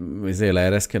leengedj, ezért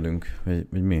leereszkedünk?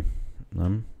 Vagy mi?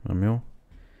 Nem? Nem jó?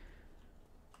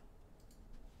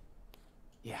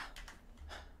 Yeah.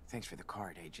 Thanks for the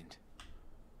card, Agent.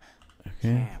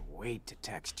 Okay. Can't wait to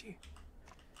text you.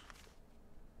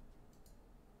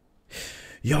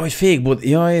 Ja, hogy fékbot...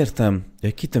 Ja, értem.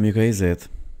 Ja, kitömjük a izét.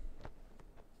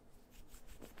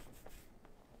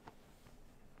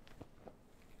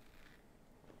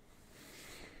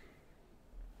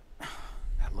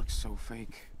 That looks so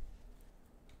fake.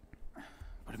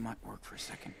 But it might work for a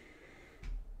second.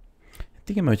 Hát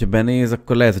igen, mert hogyha benéz,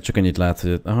 akkor lehet, hogy csak ennyit lát,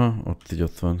 hogy... Aha, ott így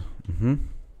ott van.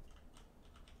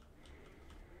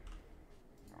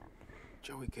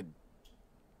 Joey could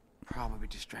probably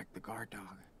distract the guard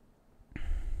dog.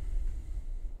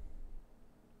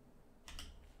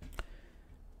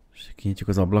 És kinyitjuk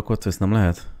az ablakot, ezt nem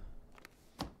lehet?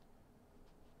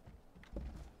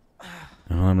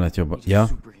 Aha, nem lehet jobban. Ja.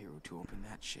 Superhero to open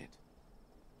that shit.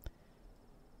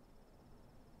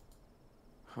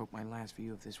 Hope my last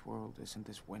view of this world isn't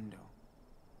this window.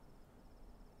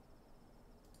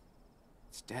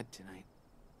 It's dead tonight.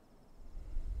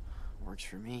 Works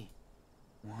for me.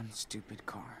 One stupid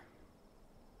car.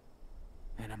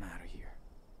 And I'm out of here.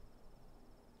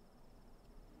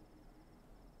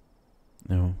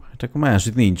 Jó, hát akkor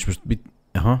másik nincs. Most mit...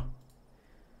 Aha.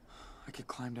 I could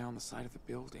climb down the side of the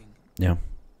building. Ja.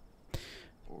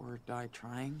 Or die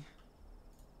trying.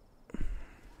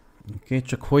 Oké,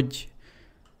 csak hogy...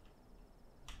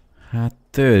 Hát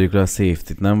törjük le a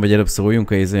safety-t, nem? Vagy előbb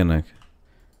szóljunk a izének?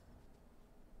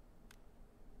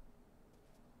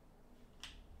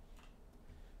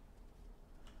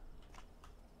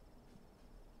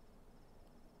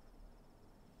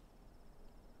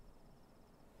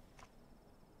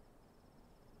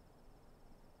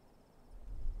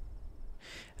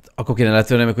 Hát akkor kéne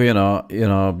letörni, amikor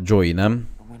jön a Joey, nem?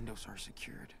 The windows are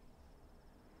secured.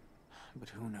 But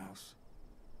who knows?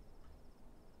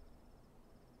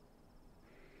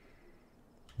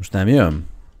 Most nem jön?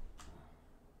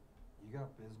 You got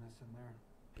business in there?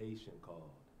 Patient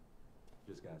called.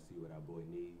 Just gotta see what our boy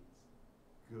needs.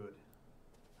 Good.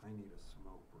 I need a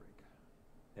smoke break.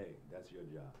 Hey, that's your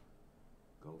job.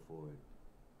 Go for it.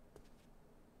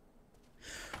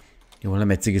 Jó, nem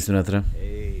egy cigiszünetre.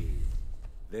 Hey,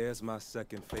 there's my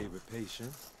second favorite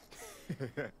patient.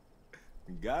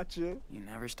 Gotcha. You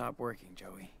never stop working,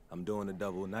 Joey. I'm doing a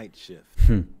double night shift.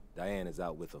 Diane is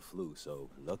out with a flu, so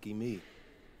lucky me.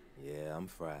 Yeah, I'm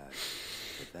fried.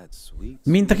 But that's sweet.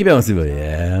 Mint aki be van szívva.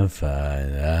 Yeah,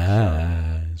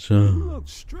 fine. You look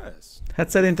stressed. Hát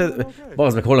szerinted,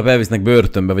 bazd meg, holnap elvisznek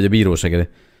börtönbe, vagy a bíróság elé.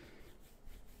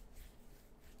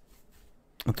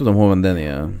 Hát tudom, hol van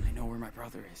Daniel. I know where my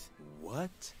brother is.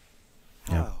 What?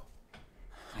 Yeah. How?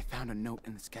 I found a note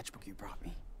in the sketchbook you brought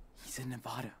me. He's in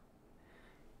Nevada.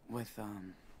 With,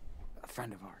 a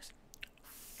friend of ours.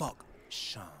 Fuck,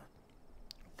 Sean.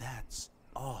 That's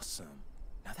awesome.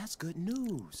 Now that's good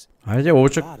news. Hát jó,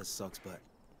 csak... Nevada sucks, but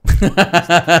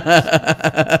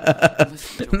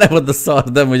Ne volt a szar,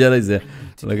 de ugye azért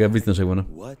legalább biztonságban van.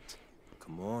 what?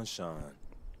 Come on, Sean.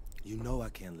 You know I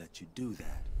can't let you do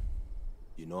that.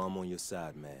 You know I'm on your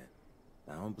side, man.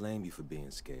 I don't blame you for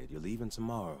being scared. You're leaving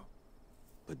tomorrow.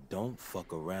 But don't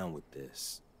fuck around with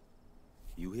this.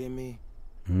 You hear me?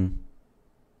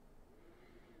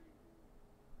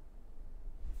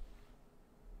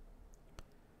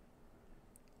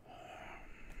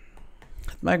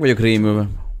 Meg vagyok rémülve.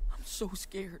 I'm so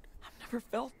scared. I've never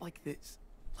felt like this.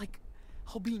 Like,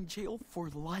 I'll be in jail for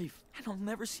life, and I'll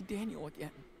never see Daniel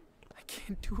again. I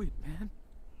can't do it, man.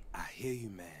 I hear you,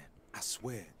 man. I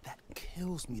swear, that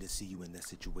kills me to see you in that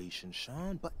situation,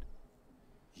 Sean, but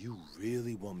you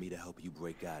really want me to help you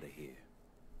break out of here.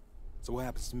 So what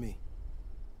happens to me?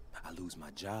 I lose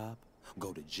my job,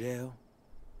 go to jail.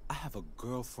 I have a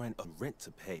girlfriend, a rent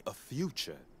to pay, a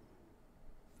future.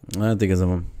 Hát igazam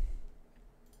van.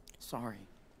 Sorry.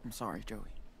 I'm sorry,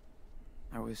 Joey.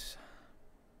 I was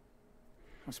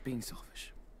being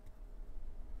selfish.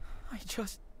 I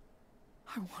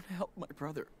want to help my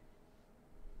brother.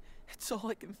 It's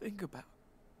all I can think about.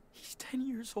 He's 10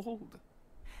 years old.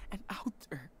 And out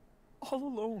there, all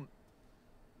alone.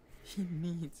 He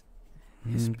needs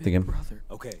his big igen. brother.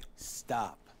 Okay,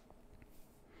 stop.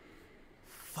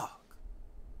 Fuck.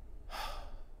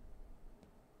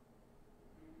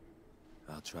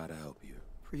 I'll try to help you.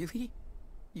 Really?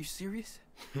 You serious?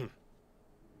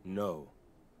 No,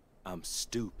 I'm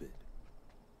stupid.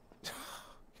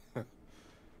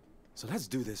 So let's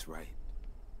do this right.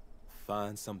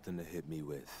 Find something to hit me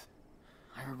with.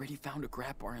 I already found a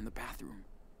grab bar in the bathroom.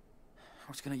 I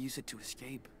was gonna use it to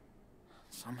escape.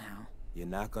 Somehow. You're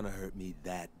not gonna hurt me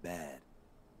that bad.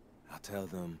 I'll tell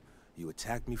them you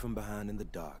attacked me from behind in the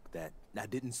dark, that I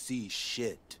didn't see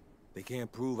shit. They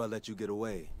can't prove I let you get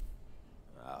away.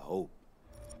 I hope.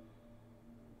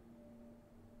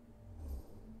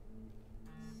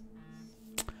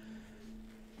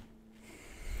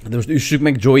 De most üssük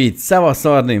meg Joey-t, szevasz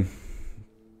szarni!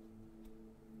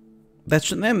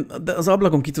 De az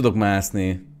ablakon ki tudok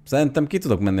mászni. Szerintem ki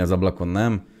tudok menni az ablakon,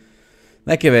 nem?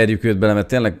 Ne keverjük őt bele, mert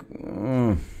tényleg...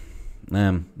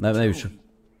 Ne üssük.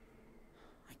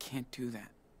 I can't do that.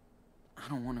 I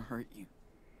don't want to hurt you.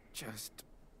 Just...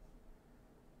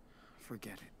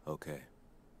 forget it. Okay.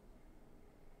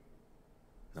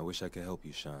 I wish I could help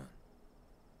you, Sean.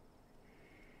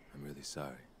 I'm really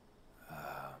sorry.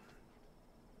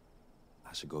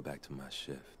 I should go back to my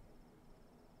shift.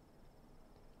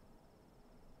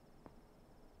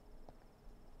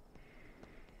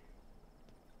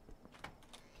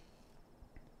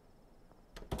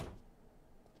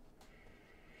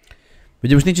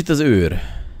 Ugye most nincs itt az őr.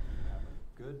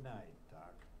 Good night, Doc.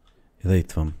 De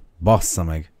itt van. Bassza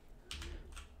meg.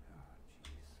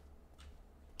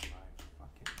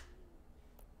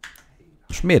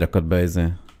 Most miért akad be ez?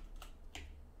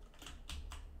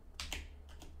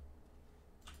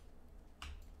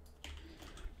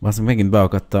 Bassza meg, megint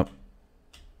beakadta.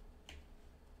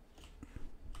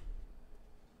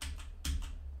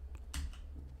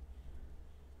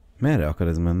 Merre akar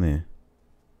ez menni?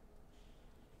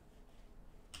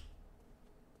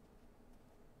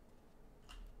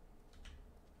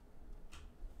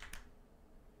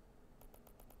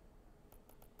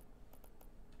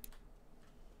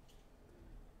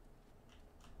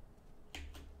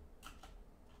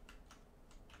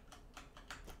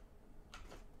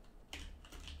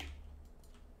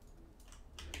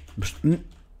 Most...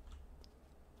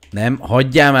 Nem,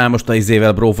 hagyjál már most a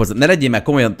izével, brófoz. Ne legyél már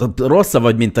komolyan, rossza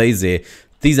vagy, mint a izé.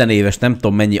 10 éves, nem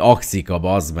tudom mennyi axika,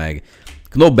 bazd meg.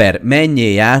 Knobber,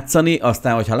 menjél játszani,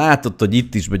 aztán, hogyha látod, hogy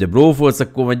itt is megy a brófolsz,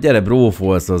 akkor majd gyere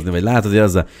brófolszozni, vagy látod, hogy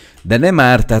azzal. De nem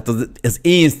már, tehát ez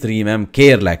én streamem,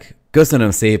 kérlek.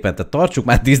 Köszönöm szépen, tehát tartsuk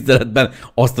már tiszteletben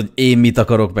azt, hogy én mit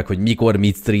akarok, meg hogy mikor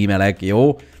mit streamelek,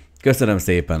 jó? Köszönöm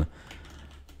szépen.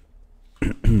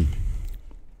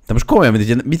 De most komolyan,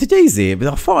 mint hogyha izé,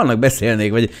 a falnak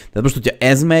beszélnék, vagy... Tehát most, hogyha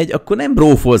ez megy, akkor nem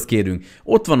brófolsz kérünk.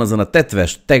 Ott van azon a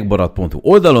tetves techbarat.hu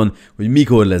oldalon, hogy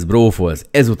mikor lesz brófolsz.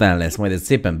 Ezután lesz, majd ezt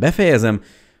szépen befejezem.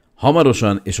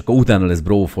 hamarosan, és akkor utána lesz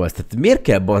Broforce. Tehát miért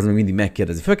kell az meg mindig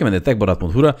megkérdezni? Fel kell menni a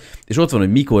techbarat.hu-ra, és ott van,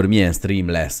 hogy mikor, milyen stream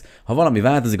lesz. Ha valami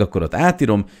változik, akkor ott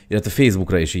átírom, illetve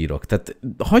Facebookra is írok. Tehát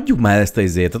hagyjuk már ezt a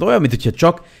izét. Tehát olyan, mint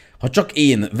hogyha csak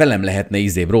én velem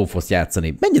lehetne Broforce-t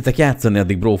játszani. Menjetek játszani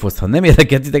addig Broforce-t, ha nem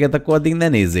érdekel titeket, akkor addig ne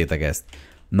nézzétek ezt.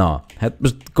 Na, hát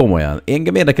most komolyan.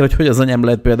 Engem érdekel, hogy az anyám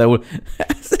lehet például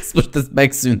ezt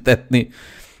megszüntetni.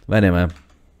 Várjál már.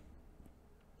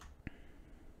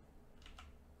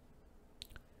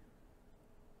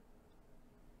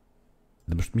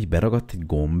 De most mi beragadt egy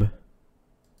gomb?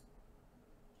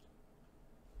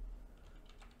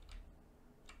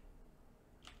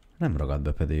 Nem ragad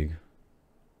be pedig.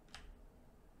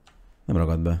 Nem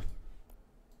ragad be.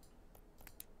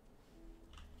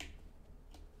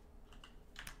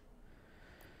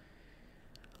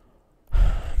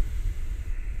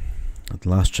 Hát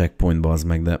last checkpoint bazd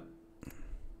meg, de...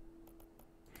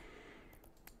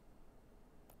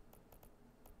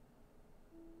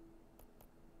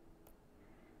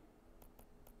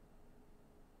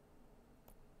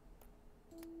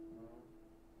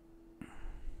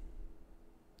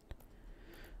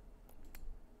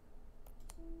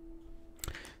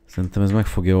 Szerintem ez meg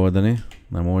fogja oldani.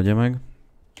 Nem oldja meg.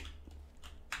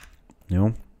 Jó.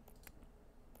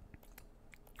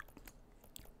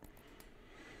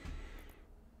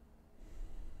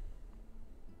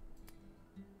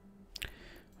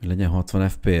 Hogy legyen 60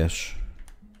 FPS.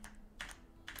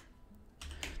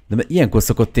 De mert ilyenkor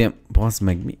szokott ilyen... Bazd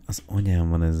meg, mi az anyám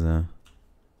van ezzel?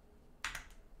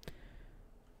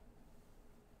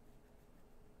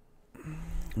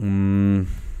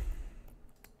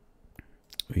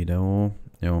 Videó.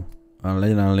 Jó.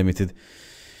 Legyen unlimited.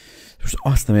 Most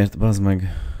azt nem ért, bazd meg.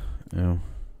 Jó.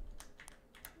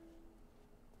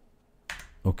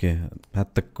 Oké.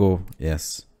 Hát akkor...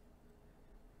 Yes.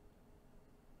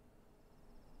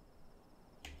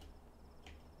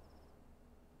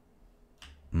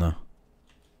 Na.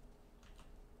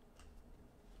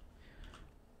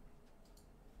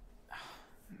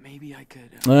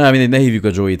 Na, mindegy, ne hívjuk a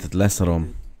Joey-t,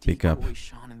 leszarom. Pick up.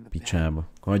 Picsába.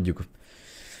 Hagyjuk.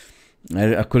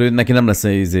 Akkor neki nem lesz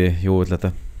egy jó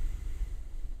ötlete.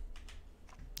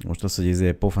 Most az,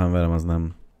 hogy pofán velem, az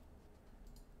nem.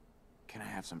 Can I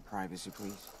have some privacy,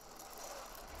 please?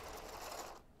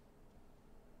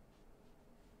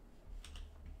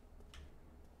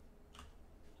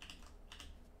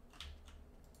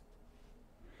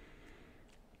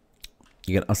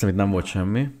 Igen, azt hiszem, itt nem volt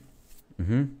semmi.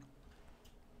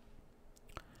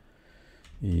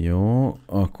 Jó,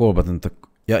 a call button-t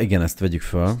ja igen, ezt vegyük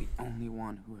fel.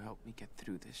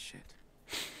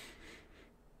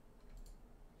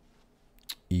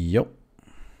 Jó.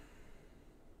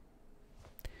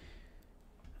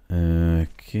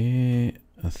 Oké,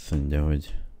 azt mondja,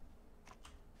 hogy...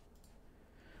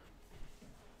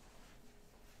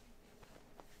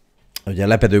 Ugye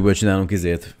lepedőkből csinálunk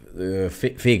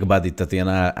fake body, tehát ilyen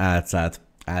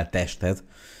áltestet.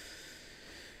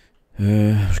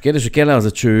 Most kérdés, hogy kell-e az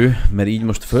a cső, mert így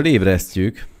most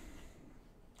fölébresztjük.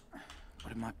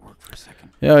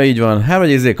 Ja, így van. Hát,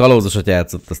 vagy kalauzosat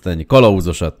játszott, azt ennyi.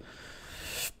 Kalauzosat.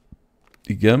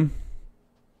 Igen.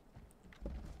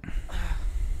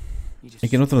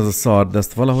 Igen, ott van az a szar, de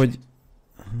ezt valahogy...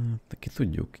 Hát, ki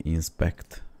tudjuk.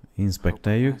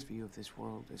 Inspekteljük.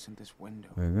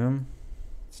 Igen.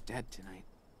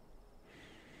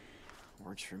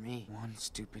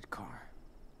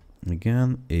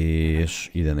 Igen, és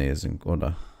ide nézzünk,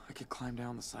 oda.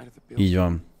 Így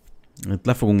van. Itt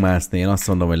le fogunk mászni, én azt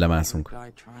mondom, hogy lemászunk.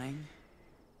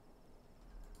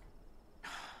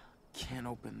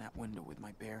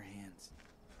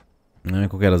 Nem,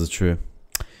 akkor kell az a cső.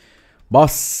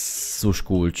 Basszus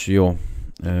kulcs, jó.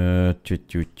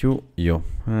 Jó,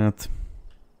 hát...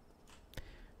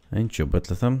 Nincs jobb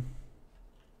ötletem.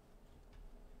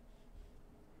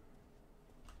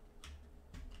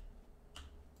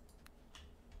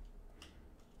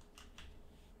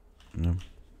 Nem.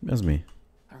 Ez mi?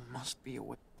 There must be a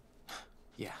way.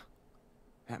 Yeah.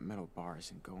 That metal bar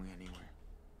isn't going anywhere.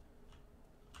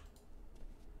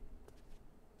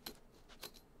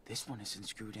 This one isn't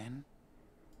screwed in.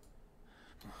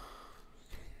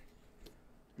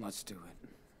 Let's do it.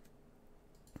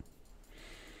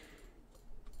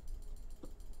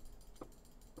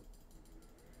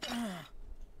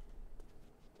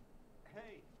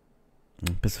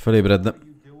 Persze felébred, de...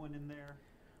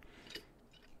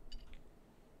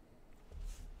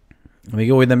 Még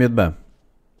jó, hogy nem jött be.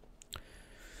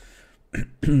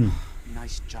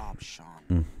 Nice job, Sean.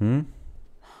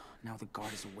 Now the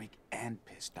guard is awake and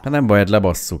pissed off. Hát nem baj, hát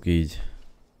lebasszuk így.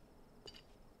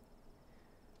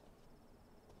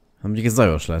 Hát mondjuk ez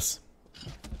zajos lesz.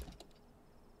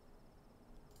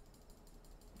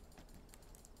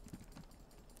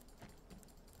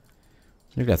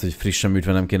 Még lehet, hogy frissen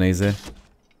műtve nem kéne izé.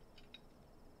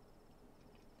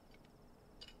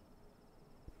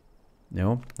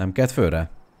 Jó, nem kelt fölre?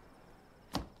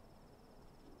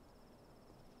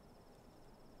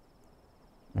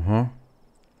 Aha.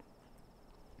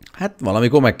 Hát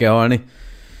valamikor meg kell halni.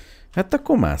 Hát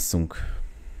akkor másszunk.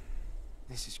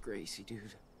 This is Gracie,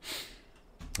 dude.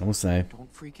 Muszáj.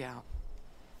 Don't freak out.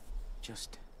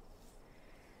 Just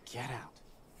get out.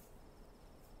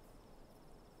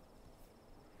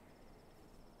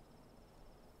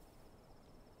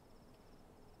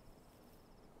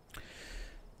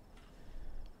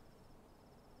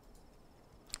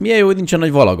 Milyen jó, hogy nincsen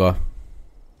nagy valaga.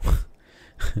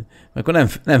 Akkor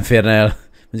nem férne el.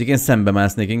 Mondjuk én szembe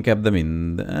másznék inkább, de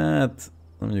mind. Hát,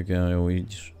 mondjuk olyan jó így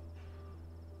is.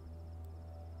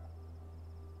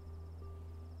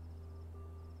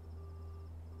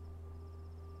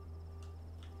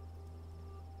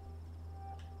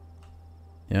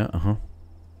 Ja, aha.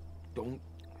 Don't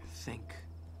think.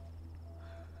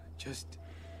 Just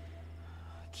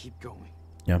keep going.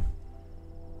 Ja.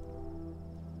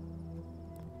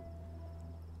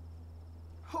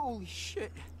 Holy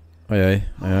shit.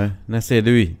 Ajaj, ajaj. Ne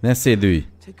szédülj, ne szédülj.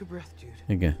 Take a breath, dude.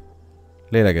 Igen.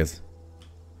 Lélegez.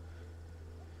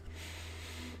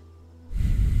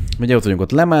 Ugye ott vagyunk,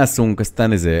 ott lemászunk,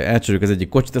 aztán elcsörjük az egyik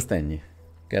kocsit, azt ennyi.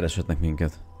 Kereshetnek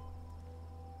minket.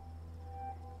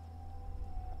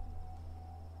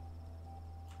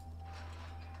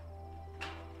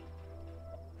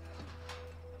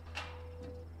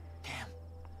 Damn.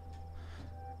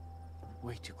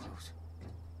 Way too close.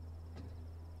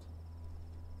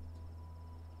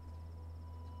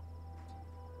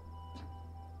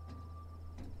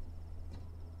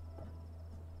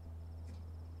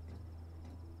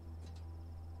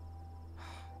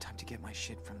 Time to get my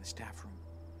shit from the staff room.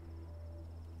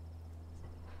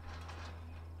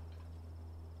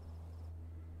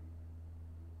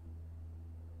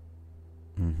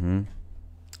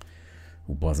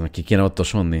 Bazd meg, ki kéne ott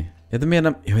osonni? Ja, de miért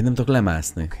nem... Jó, hogy nem tudok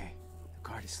lemászni. Okay, the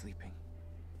guard is sleeping.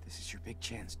 This is your big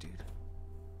chance, dude.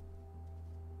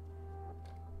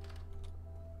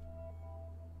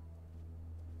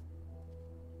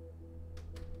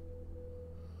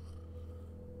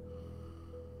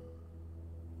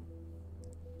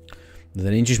 De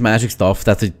nincs is másik staff,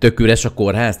 tehát hogy tök üres a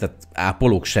kórház, tehát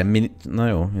ápolók semmi... Na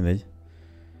jó, mindegy.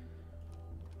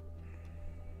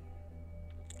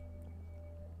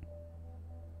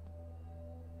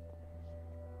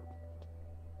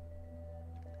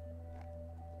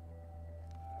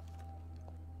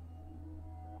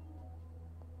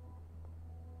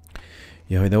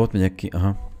 Jaj, de ott megyek ki,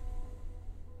 aha.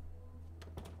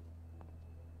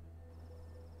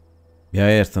 Ja,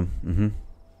 értem.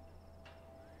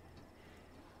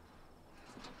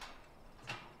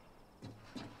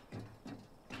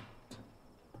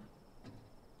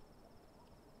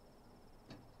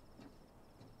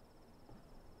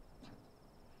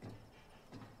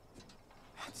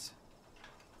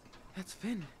 That's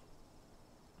Finn.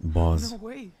 Baz. No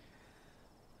way.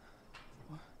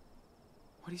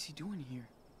 What is he doing here?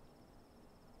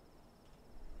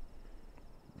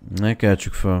 Ne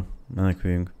keltsük fel.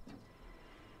 Meneküljünk.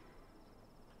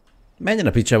 Menjen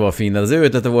a picsába a Finn, az ő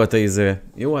ötlete volt a izé.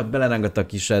 Jó, hát belerángatta a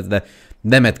kisrác, de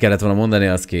nemet kellett volna mondani,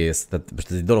 az kész. Tehát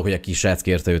most ez egy dolog, hogy a kisrác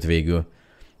kérte őt végül.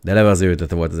 De eleve az ő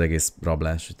ötlete volt az egész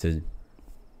rablás, úgyhogy...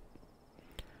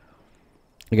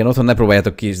 Igen, otthon ne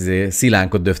próbáljátok ki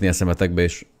szilánkot döfni a szemetekbe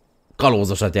és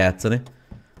kalózosat játszani.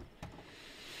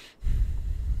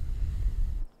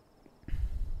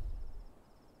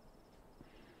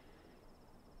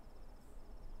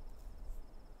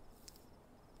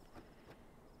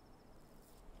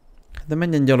 De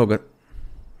menjen gyalog a...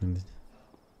 Mindegy.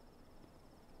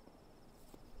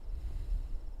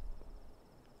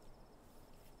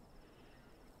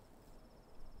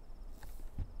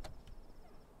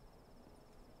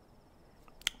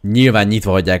 Nyilván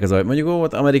nyitva hagyják az ajtót. Mondjuk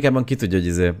ott Amerikában ki tudja,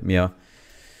 hogy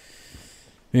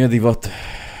mi a divat.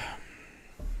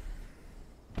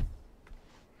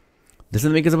 De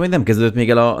szerintem igazából nem kezdődött még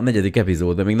el a 4.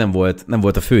 epizód, de még nem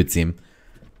volt a főcím.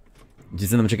 Úgyhogy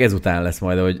szerintem csak ezután lesz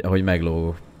majd, ahogy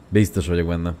meglógok. Biztos vagyok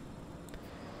benne.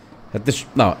 Hát és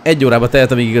na, 1 órába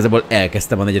telt, amíg igazából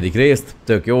elkezdtem a 4. részt.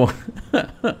 Tök jó.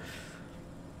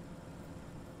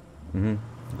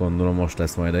 Gondolom most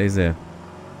lesz majd a izé.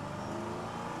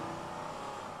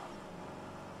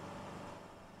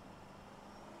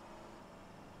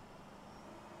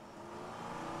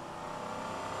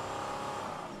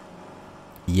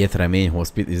 Ilyet remény,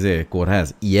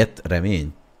 kórház? Ilyet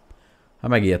remény? Ha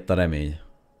megijedt a remény.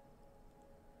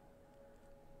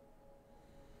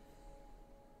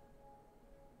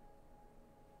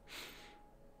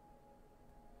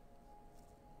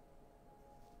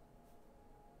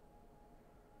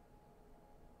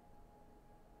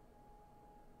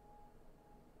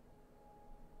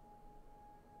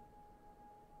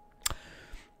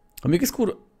 Amíg ez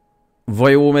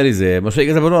jó, mert most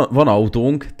igazából van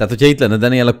autónk, tehát hogyha itt lenne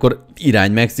Daniel, akkor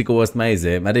irány Mexikó, azt már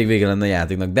rég vége lenne a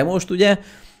játéknak. De most ugye,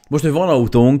 most, hogy van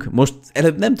autónk, most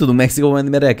előbb nem tudunk Mexikóba menni,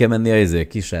 mert el kell menni a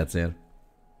kisrácért.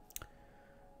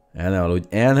 El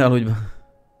ne aludj.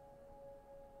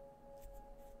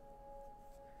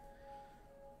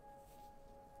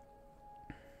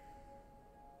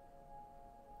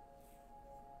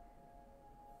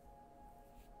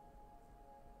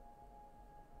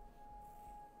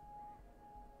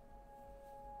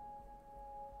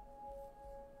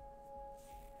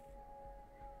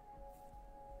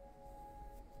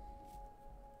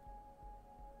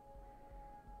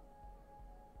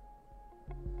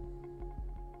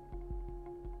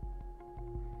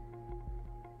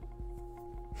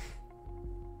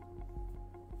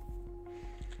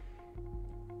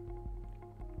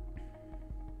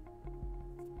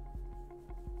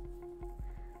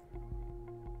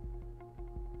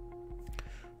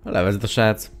 Levezet a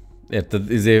srác. Érted,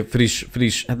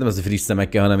 friss, hát nem az, hogy friss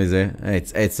szemekkel, hanem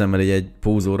egy szemmel egy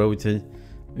pózóra, úgyhogy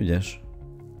ügyes.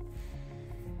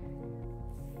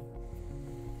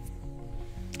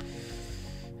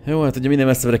 Jó, hát ugye minden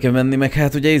messzebbre kell menni, meg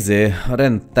hát ugye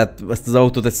tehát ezt az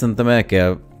autót szerintem el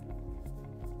kell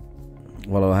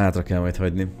valahol hátra kell majd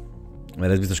hagyni.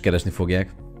 Mert ezt biztos keresni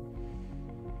fogják.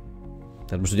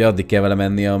 Tehát most ugye addig kell vele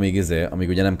mennie, amíg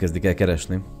ugye nem kezdik el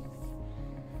keresni.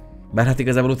 Bár hát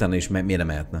igazából utána is miért nem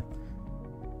mehetne?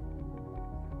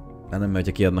 Hát nem, mert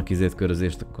hogyha kiadnak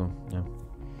körözést, akkor... Ja.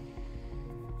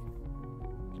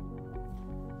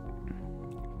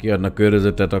 Kiadnak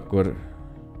körözötet, akkor...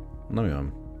 Nem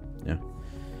olyan. Ja.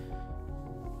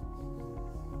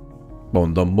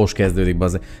 Mondom, most kezdődik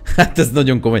bazd. Hát ez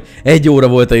nagyon komoly. 1 óra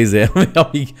volt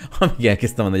amíg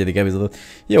elkezdtem a 4. epizódot.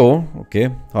 Jó, oké,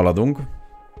 haladunk.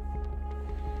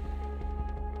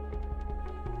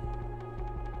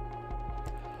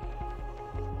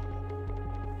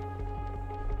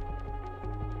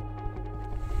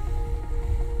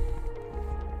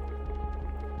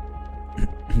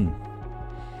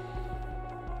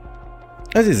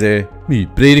 Ez mi?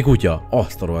 Préri kutya?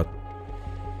 Azt a rohadt.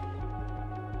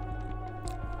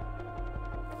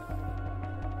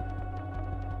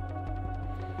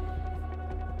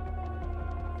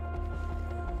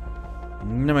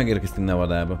 Nem megérkeztünk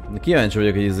Nevadába. De kíváncsi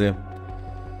vagyok, hogy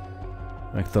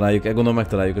megtaláljuk, gondolom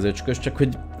megtaláljuk az öcskös, csak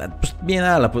hogy hát most milyen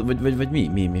állapot, vagy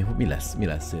mi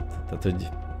lesz itt? Tehát, hogy...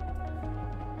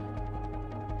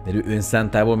 Ő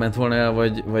önszántából ment volna el,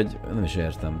 vagy nem is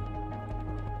értem.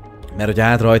 Mert hogyha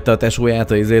hátrahagyta a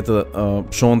tesóját, a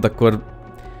Sont, akkor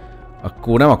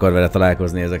nem akar vele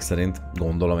találkozni ezek szerint,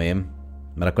 gondolom én.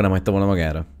 Mert akkor nem hagyta volna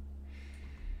magára.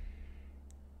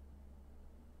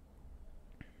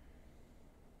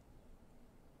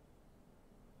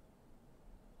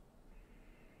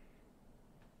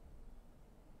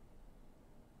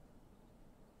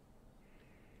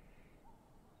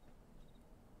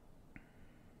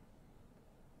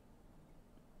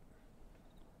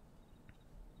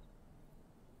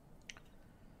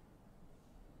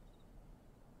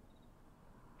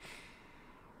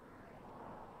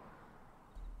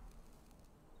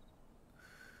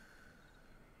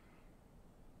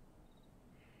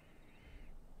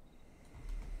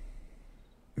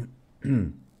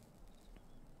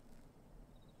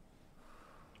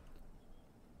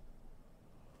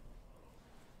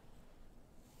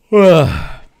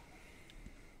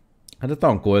 Hát de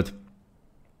tankolt.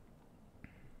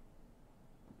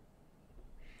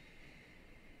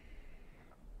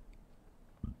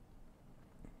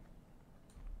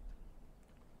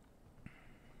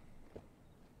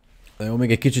 Jó,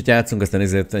 még egy kicsit játszunk, aztán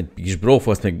ezért egy kis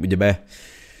brófoszt, még ugye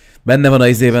benne van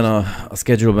a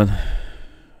schedule-ben.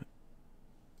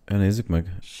 Nézzük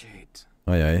meg.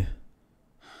 Ajaj.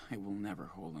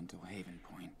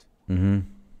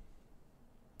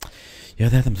 Ja,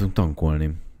 de hát nem tudunk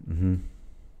tankolni.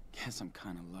 Guess I'm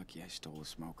kind of lucky I stole a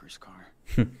smoker's car.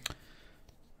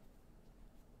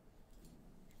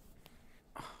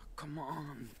 Oh, come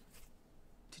on.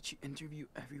 Did you interview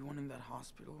everyone in that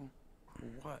hospital? Or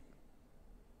what?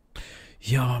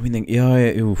 Ja,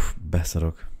 jaj,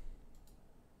 beszarok.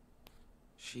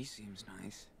 She seems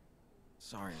nice.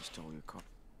 Sorry I stole your car.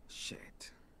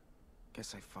 Shit.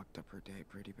 Guess I fucked up her day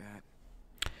pretty bad.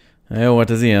 Jó, hát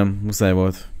ez ilyen, muszáj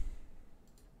volt.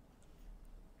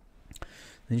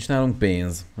 Nincs nálunk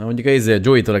pénz. Na mondjuk a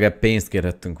Joey-tól legalább pénzt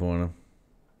kérhettünk volna.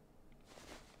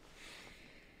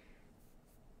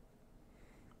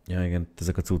 Ja igen,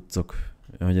 ezek a cuccok.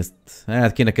 Hogy ezt,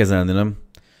 hát kéne kezelni, nem?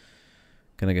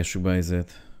 Kenegessük be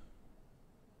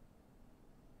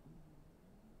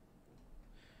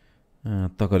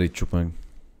Hát takarítsuk meg.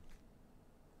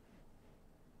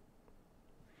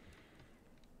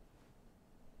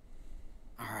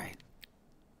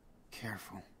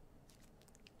 Careful.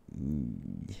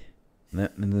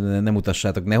 Ne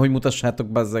mutassátok, nehogy mutassátok,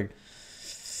 bazzeg.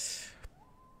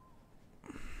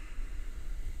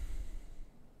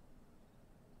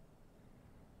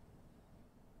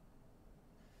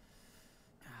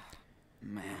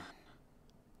 Man,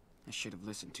 I should have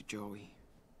listened to Joey.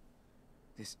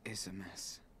 This is a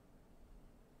mess.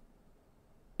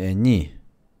 Ennyi?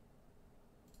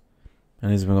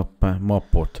 Nézd meg a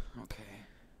mappot. Okay.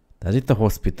 Tehát itt a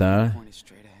hospital. Point is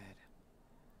straight ahead.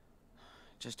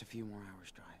 Just a few more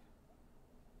hours drive.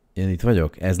 Én itt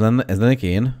vagyok? Ez lennék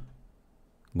én?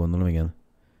 Gondolom, igen.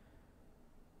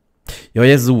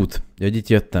 Jaj, ez az út. Jaj, itt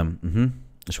jöttem.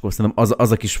 És akkor szerintem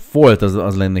az a kis folt,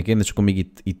 az lennék én, és akkor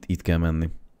még itt kell menni.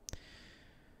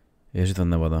 És itt van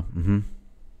Nevada.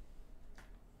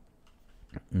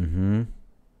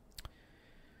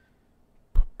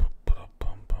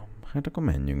 Hát akkor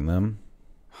menjünk, nem?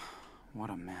 What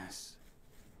a mess.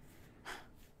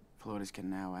 Florida's can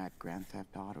now add Grand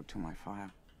Theft Auto to my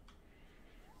file.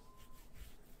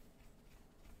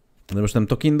 De most nem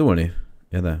tudok indulni?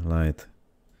 Ja de, light.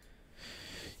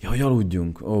 Jaj,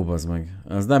 aludjunk. Ó, bazd meg.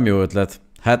 Az nem jó ötlet.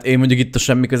 Hát én mondjuk itt a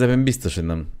semmi közepén biztos, hogy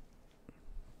nem.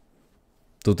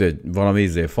 Tudja, hogy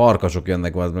valami farkasok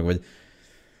jönnek, bazd meg, vagy...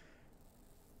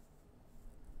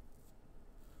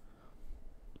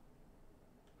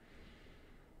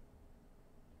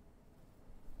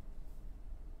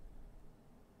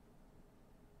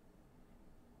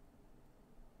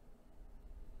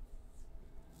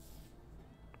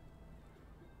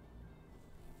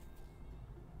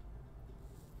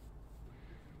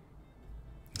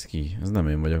 Ez ki? Ez nem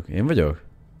én vagyok. Én vagyok?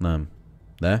 Nem.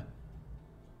 De?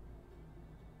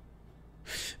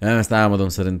 Nem, ezt álmodom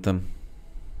szerintem.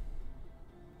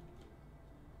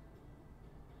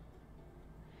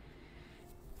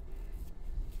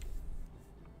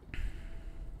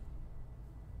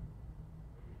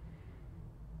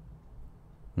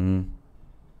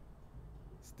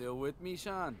 Still with me,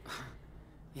 Sean?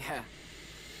 Yeah.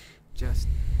 Just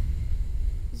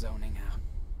zoning out.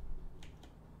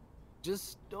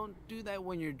 Just don't do that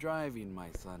when you're driving, my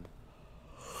son.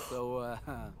 So,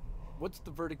 what's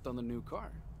the verdict on the new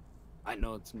car? I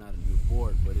know it's not a new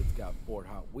Ford, but it's got Ford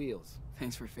Hot Wheels.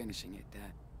 Thanks for finishing it,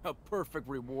 Dad. A perfect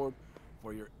reward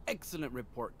for your excellent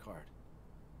report card.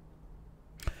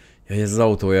 Ja, ez az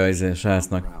autója az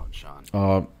srácnak. Proud, Sean.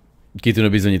 A kitűnő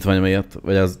bizonyítvány miatt,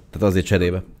 vagy az, tehát azért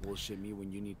cserébe. Bullshit me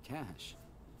when you need cash.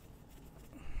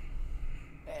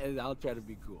 And I'll try to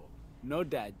be cool. No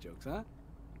dad jokes, huh?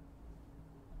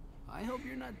 I hope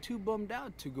you're not too bummed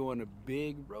out to go on a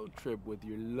big road trip with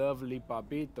your lovely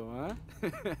papito, huh?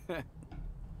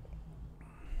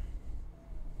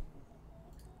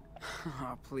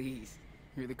 Oh, please.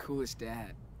 You're the coolest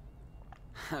dad.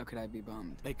 How could I be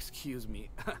bummed? Excuse me.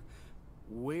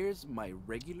 Where's my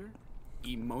regular,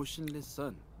 emotionless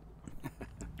son?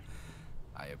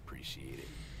 I appreciate it.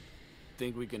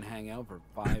 Think we can hang out for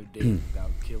 5 days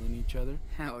without killing each other?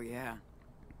 Hell yeah.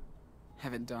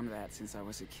 Haven't done that since I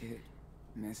was a kid.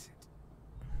 Miss it.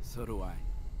 So do I.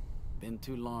 Been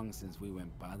too long since we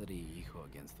went padre y hijo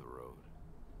against the road.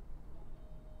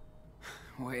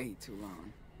 Way too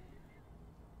long.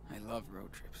 I love road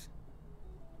trips.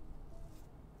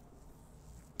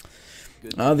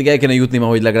 Addig el kéne jutni ma,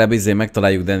 hogy legalább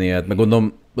megtaláljuk Danielt, meg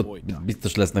gondolom, ott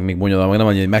biztos lesznek még bonyolulmak, nem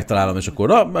annyi, hogy megtalálom, és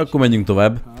akkor, akkor menjünk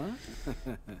tovább.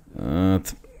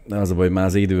 Hát, de az a baj, hogy már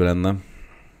az idő lenne.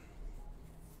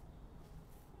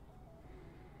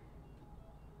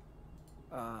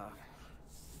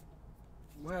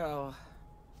 Well,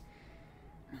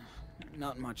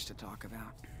 not much to talk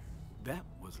about. That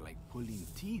was like pulling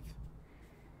teeth.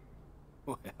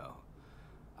 Well,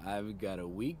 I've got a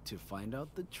week to find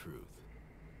out the truth.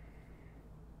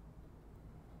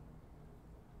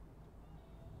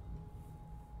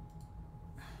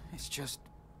 It's just...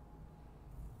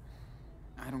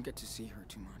 I don't get to see her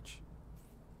too much.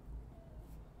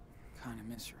 Kinda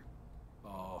miss her.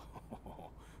 Oh,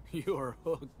 you're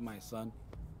hooked, my son.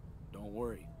 Don't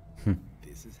worry.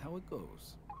 This is how it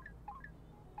goes.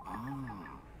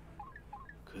 Ah,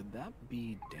 could that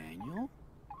be Daniel?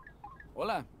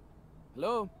 Hola.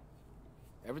 Hello.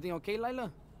 Everything okay,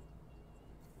 Lila?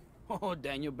 Oh,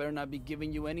 Daniel better not be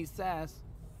giving you any sass.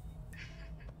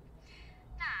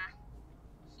 Nah,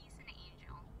 he's an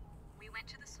angel. We went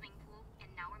to the swimming pool, and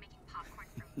now we're making popcorn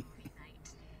for movie night.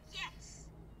 Yes!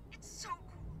 It's so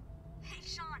cool! Hey,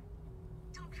 Sean,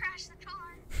 don't crash the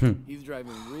car! He's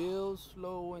driving real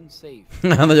slow and safe.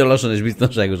 Nagyon lassan és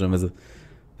biztonságosan vezet.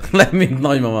 Nem, mint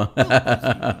nagymama.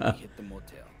 Hit the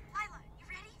motel. Lila, you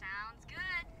ready? Sounds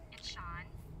good. And Sean,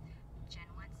 Jen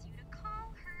wants you to call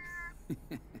her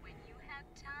when you have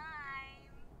time.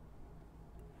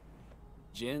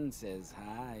 Jen says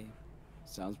hi.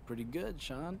 Sounds pretty good,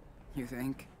 Sean. You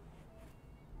think?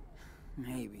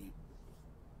 Maybe.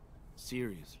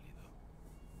 Seriously,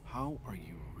 though, how are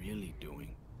you really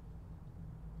doing?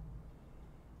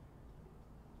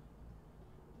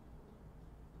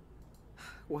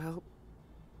 Well,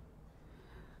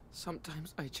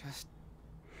 sometimes I just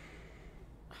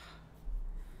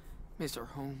miss our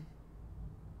home,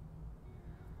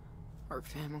 our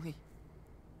family.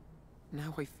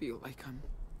 Now I feel like I'm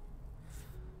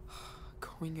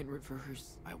going in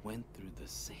reverse. I went through the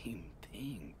same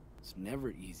thing. It's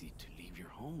never easy to leave your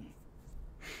home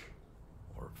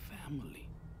or family.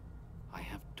 I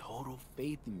have total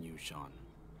faith in you, Sean.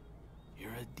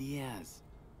 You're a Diaz.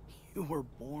 You were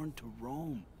born to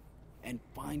roam and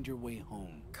find your way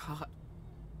home. God,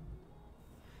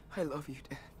 I love you,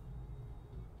 Dad.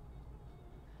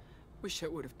 Wish I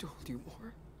would have told you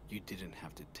more. You didn't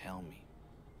have to tell me.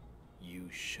 You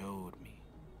showed me.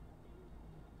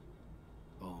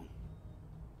 Oh,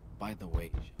 by the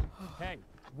way... Hey,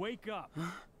 wake up!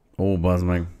 Ó, bazd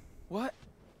meg. What?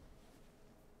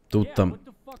 Tudtam. Yeah, what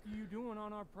the fuck are you doing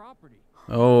on our property?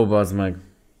 Ó, bazd meg.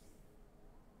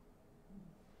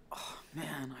 Oh,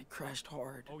 man, I crashed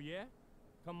hard. Oh yeah?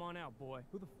 Come on out, boy.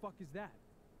 Who the fuck is that?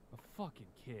 A fucking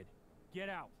kid. Get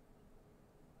out.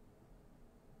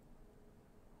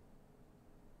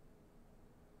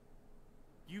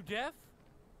 You deaf?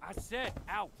 I said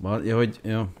out. Ja, hogy...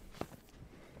 Ja.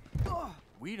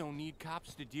 We don't need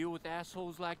cops to deal with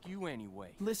assholes like you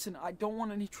anyway. Listen, I don't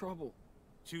want any trouble.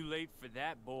 Too late for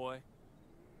that, boy.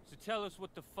 So tell us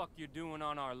what the fuck you're doing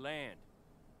on our land.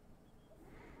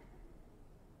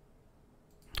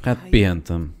 Hát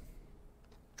pihentem.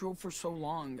 Drove for so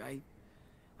long, I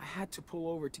had to pull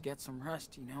over to get some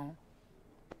rest, you know?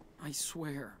 I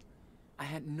swear, I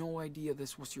had no idea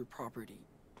this was your property.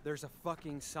 There's a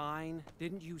fucking sign.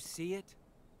 Didn't you see it?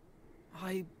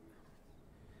 I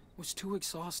was too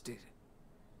exhausted.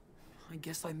 I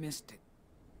guess I missed it.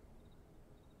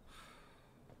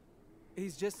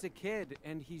 He's just a kid,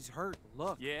 and he's hurt.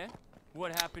 Look. Yeah?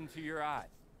 What happened to your eye?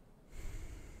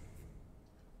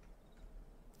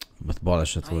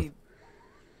 Baleset volt. I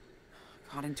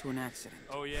got into an accident.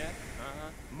 Oh yeah? Uh-huh.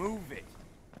 Move it.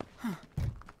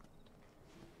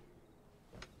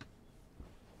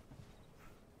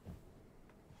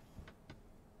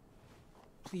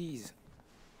 Please,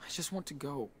 I just want to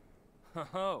go.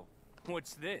 Oh,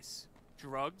 what's this?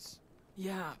 Drugs?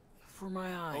 Yeah, for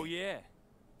my eye. Oh yeah.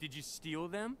 Did you steal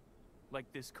them? Like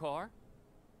this car?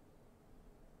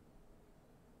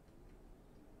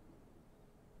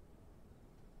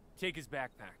 Take his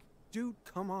backpack. Dude,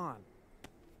 come on.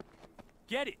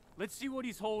 Get it! Let's see what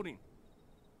he's holding.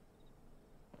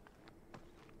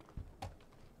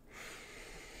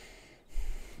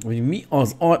 Hogy mi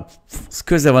az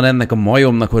köze van ennek a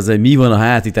majomnak hozzá, hogy mi van a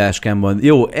hátitáskámban.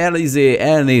 Jó,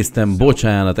 elnéztem,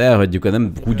 bocsánat, elhagyjuk,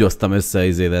 nem húgyoztam össze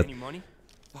izédet.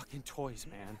 Fucking toys,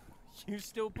 man. You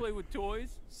still play with toys?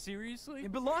 Seriously?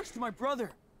 It belongs to my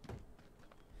brother.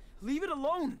 Leave it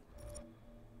alone.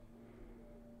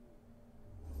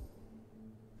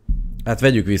 Hát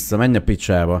vegyük vissza, menj a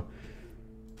picsába.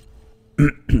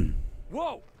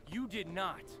 Whoa! You did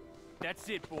not. That's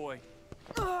it, boy.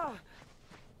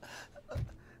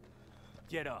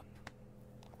 Get up.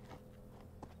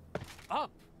 Up!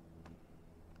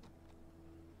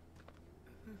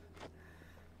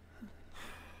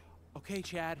 Okay,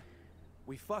 Chad.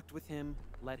 We fucked with him.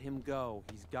 Let him go.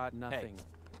 He's got nothing.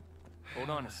 Hey. Hold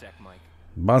on a sec, Mike.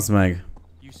 Bazd meg.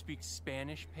 You speak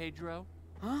Spanish, Pedro?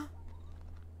 Huh?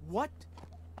 What?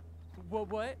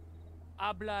 What?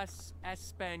 Hablas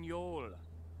español.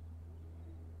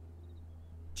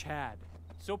 Chad.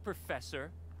 So,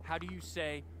 Professor, how do you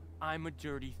say, I'm a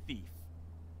dirty thief?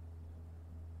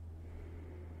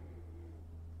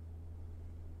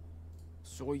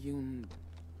 Soy un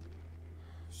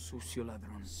sucio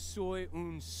ladrón. Soy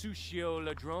un sucio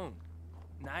ladrón.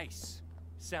 Nice.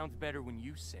 Sounds better when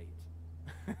you say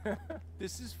it.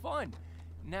 This is fun.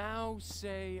 Now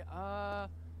say,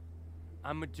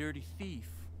 I'm a dirty thief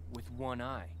with one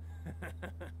eye.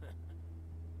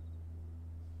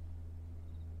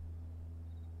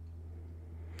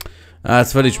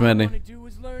 Ezt felismerni. All I want to do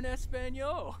is learn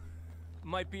Espanol.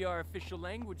 Might be our official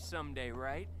language someday,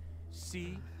 right?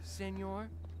 Si, senor?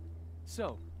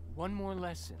 So, one more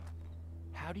lesson.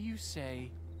 How do you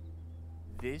say,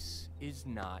 this is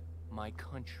not my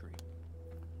country?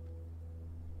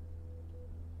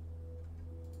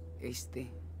 Este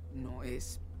no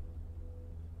es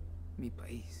mi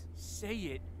país. Say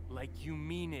it like you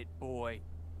mean it, boy.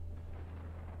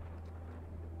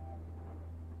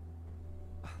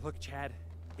 Look, Chad.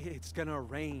 It's gonna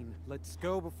rain. Let's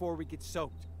go before we get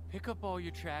soaked. Pick up all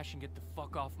your trash and get the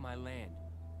fuck off my land.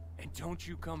 And don't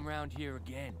you come round here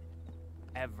again.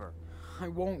 Ever. I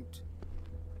won't.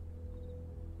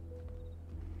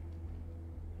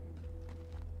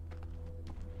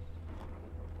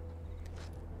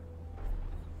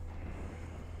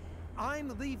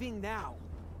 I'm leaving now.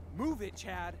 Move it,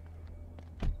 Chad.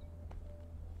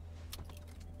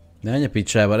 Ne anya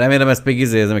picsába, remélem ezt még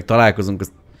ezzel még találkozunk,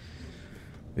 azt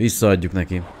visszaadjuk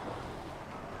neki.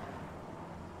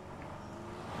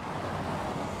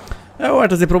 Jó,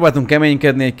 hát azért próbáltunk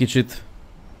keménykedni egy kicsit.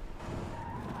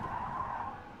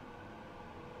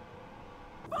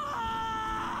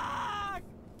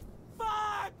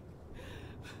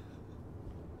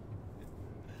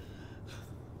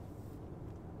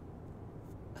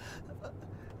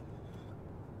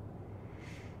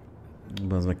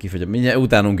 Az meg kifejezetten. Mindjárt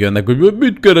utánunk jönnek, hogy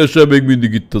mit keresel még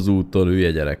mindig itt az úton,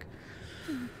 hülye gyerek.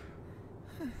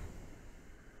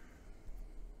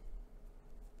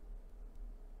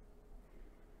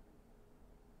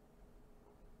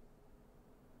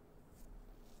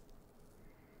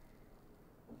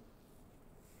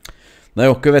 Na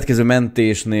jó, következő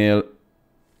mentésnél...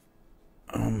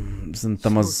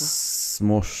 Szerintem az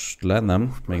most le,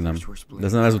 nem? Még nem. De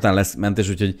ez nem ezután lesz mentés,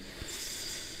 úgyhogy...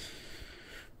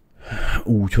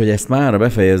 Úgyhogy ezt mára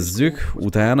befejezzük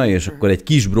utána, és akkor egy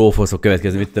kis brófosz fog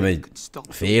következni, vittem egy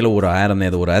fél óra,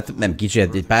 3-4 óra, hát nem kicsi,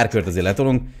 egy pár kört azért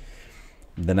letolunk,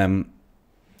 de nem,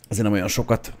 azért nem olyan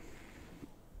sokat.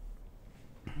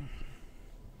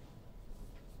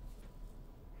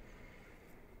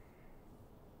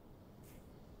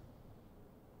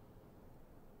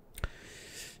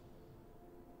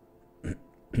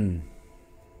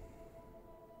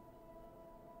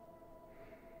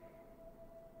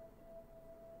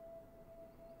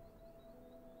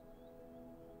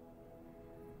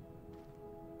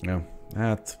 Ja,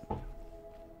 hát...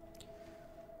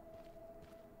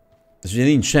 És ugye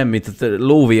nincs semmi, tehát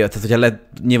lóvé, tehát hogyha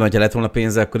nyilván, hogyha lett volna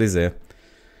pénze,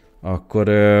 akkor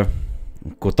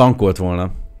akkor tankolt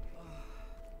volna.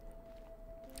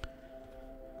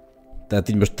 Tehát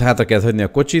így most hátra kellett hagyni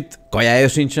a kocsit, kajája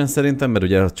sincsen szerintem, mert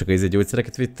ugye csak az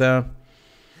gyógyszereket vitt el.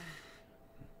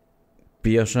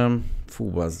 Pia sem. Fú,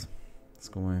 bazd. Ez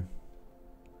komoly.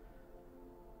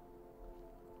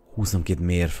 22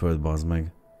 mérföld, bazd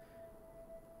meg.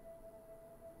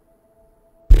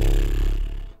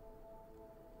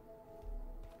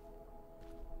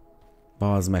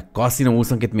 Bazd meg, kaszinó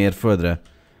 22 mérföldre.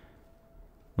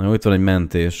 Na jó, itt van egy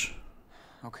mentés.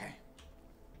 Okay.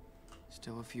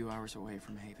 Still a few hours away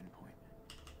from Haven Point.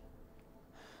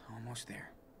 Almost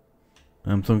there.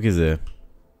 Nem tudom kizé.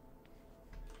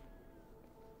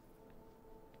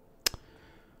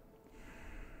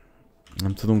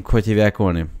 Nem tudunk, hogy hívják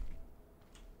olni.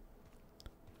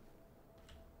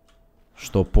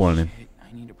 Stoppolni.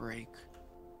 I need a break.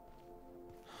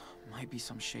 Might be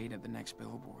some shade at the next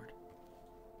billboard.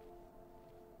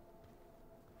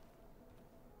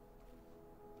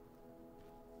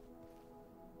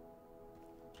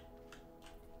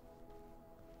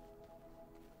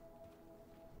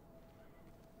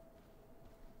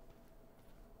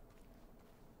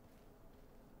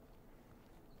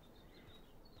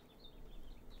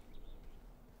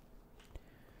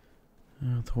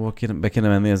 Hát hova kéne, be kéne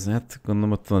menni ez? Hát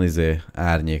gondolom ott van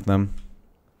árnyék, nem?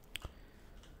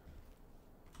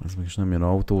 Ez mégis nem jön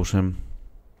autó sem.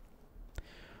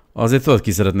 Azért tudod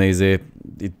ki szeretne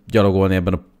itt gyalogolni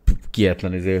ebben a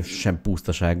kietlen sem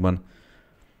pusztaságban.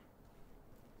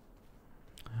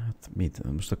 Hát mit?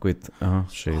 Most akkor itt... Aha,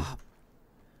 shade.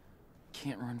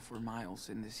 Can't run for miles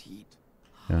in this heat.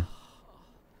 Yeah.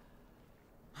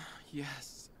 Yes.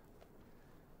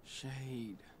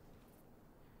 Shade.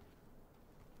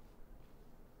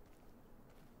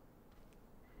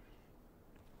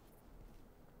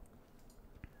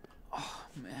 Oh,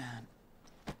 man.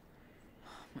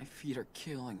 My feet are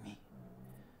killing me.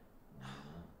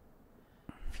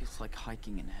 Feels like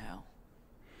hiking in hell.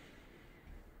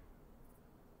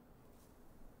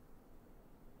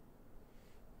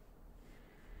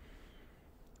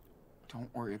 Don't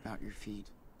worry about your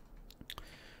feet.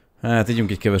 Hát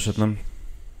ígyunk egy keveset, nem?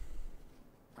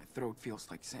 My throat feels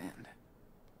like sand.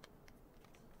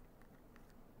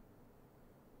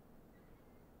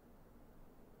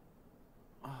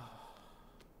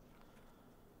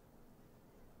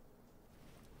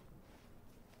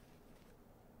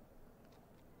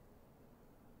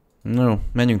 Na jó,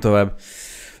 menjünk tovább.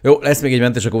 Jó, lesz még egy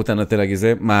mentés, akkor utána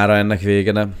tényleg mára ennek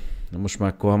vége, de most már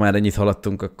akkor, ha már ennyit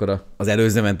haladtunk, akkor az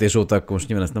előző mentés óta, akkor most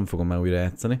nyilván ezt nem fogom már újra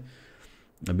játszani.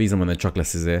 Bízom, hogy csak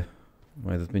lesz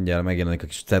majd ott mindjárt megjelenik a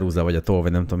kis ceruza, vagy a toll,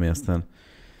 vagy nem tudom mi, aztán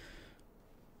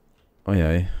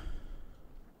Ajaj.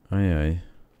 Ajaj.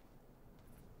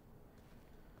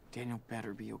 Daniel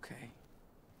better be okay.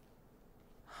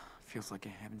 Feels like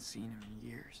I haven't seen him in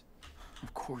years.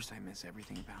 Of course I miss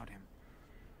everything about him.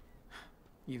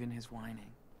 Even his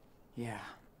whining. Yeah,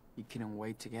 you couldn't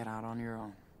wait to get out on your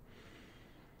own.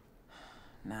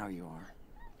 Now you are.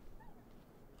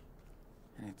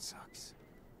 And it sucks.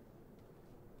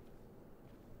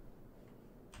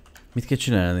 Mit kell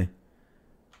csinálni?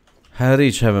 Hát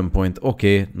reach heaven point.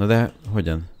 Oké, na de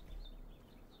hogyan?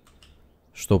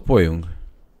 Stoppoljunk?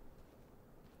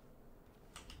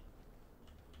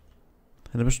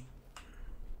 Hát de most...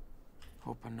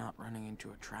 Hope I'm not running into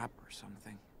a trap or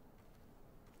something.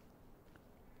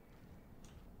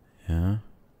 Ja.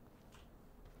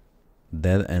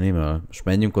 Dead animal. Most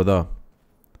menjünk oda.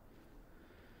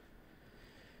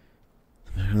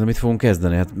 De mit fogunk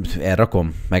kezdeni? Hát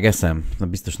elrakom? Megeszem? Na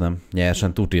biztos nem.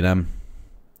 Nyersen tuti, nem?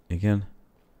 Igen.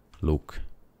 Look.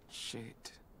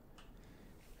 Shit.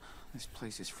 This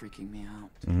place is freaking me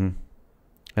out.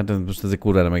 Hát most ezért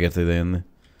kurvára megérte ide jönni.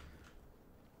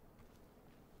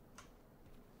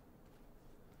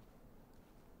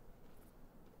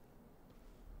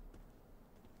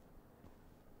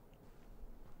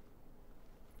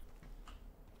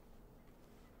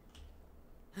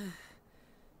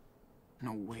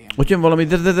 No way. Ott jön valami,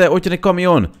 de, ott jön egy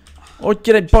kamion! Ott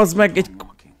jön egy, bazd meg, egy...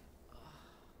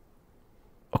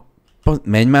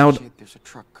 Menj már oda!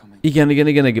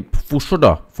 Igen. Fuss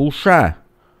oda! Fussá!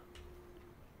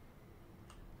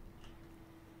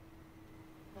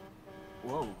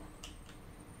 Whoa.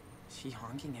 Is he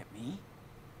honking at me?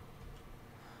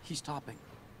 He's stopping.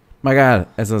 Megáll!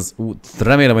 Ez az út.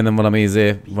 Remélem, hogy nem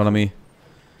valami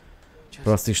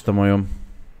rasszista majom.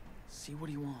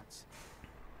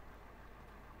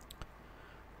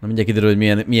 Na mindjárt kiderül,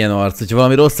 hogy milyen arc. Hogyha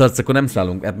valami rossz arc, akkor nem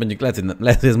szállunk. Hát mondjuk lehet,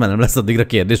 hogy ez már nem lesz addigra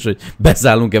kérdés, hogy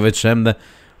beszállunk-e vagy sem, de...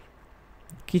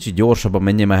 Kicsit gyorsabban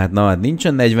menjen már, hát na, hát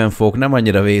nincsen 40 fok, nem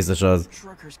annyira vészes az.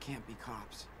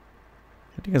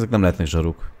 Hát ezek nem lehetnek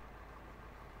zsaruk.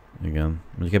 Igen,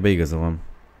 mondjuk ebben igaza van.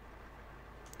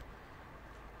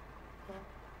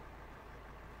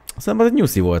 Aztán az egy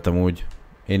nyuszi voltam úgy.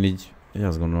 Én így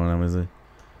azt gondolnám, ez egy...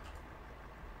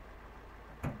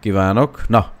 Kívánok.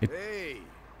 Na, itt...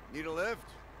 Need a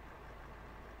lift?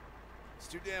 It's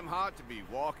too damn hot to be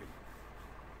walking.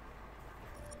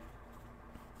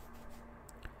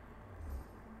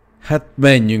 Hát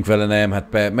menjünk vele, nem,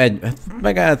 hát megy, hát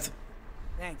megállt.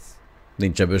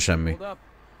 Nincs ebből semmi.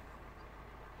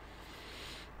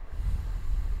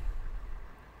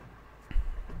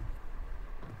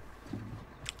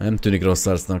 Nem tűnik rossz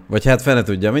arcnak. Vagy hát fene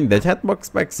tudja, mindegy, hát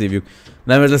max megszívjuk.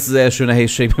 Nem ez lesz az első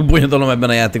nehézség, meg bonyodalom ebben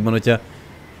a játékban, hogyha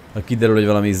ha kiderül, hogy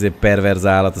valami perverz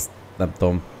állat, azt nem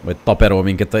tudom, vagy taperol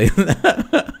minket.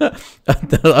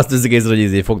 Azt veszik észre,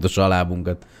 hogy fogdossa a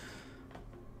lábunkat.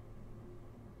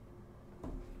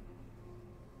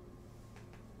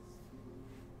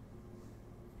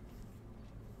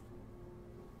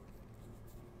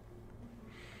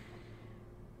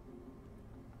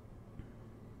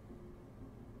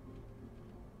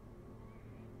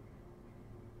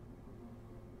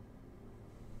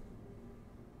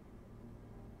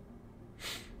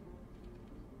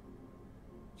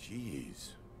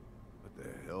 Jeez, what the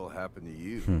hell happened to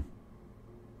you?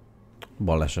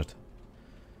 Baleset.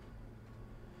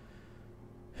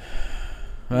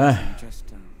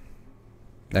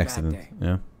 Accident,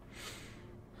 yeah.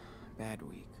 Bad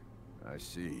week. I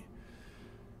see.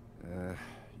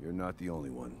 You're not the only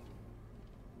one.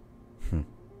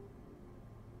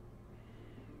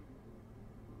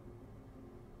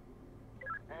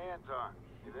 Hey, Anton,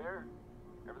 you there?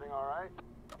 Everything all right?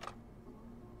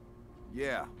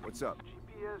 Yeah, what's up?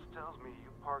 GPS tells me you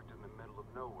parked in the middle of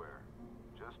nowhere.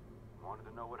 Just wanted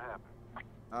to know what happened.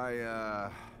 I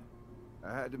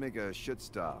had to make a shit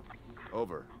stop.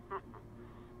 Over.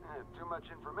 Too much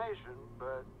information,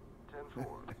 but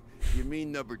 10-4. You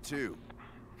mean number 2? You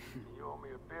owe me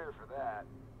a beer for that.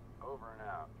 Over and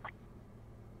out.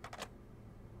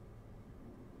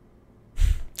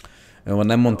 Jó,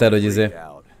 nem mondtál, hogy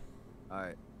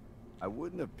I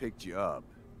wouldn't have picked you up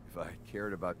if I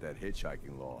cared about that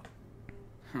hitchhiking law.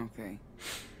 Okay.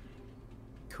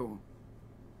 Cool.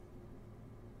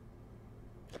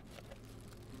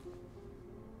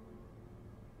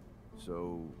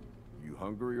 So, you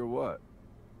hungry or what?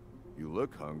 You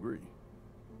look hungry.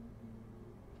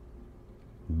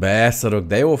 Beszarok,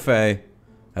 de jó fej.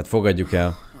 Hát fogadjuk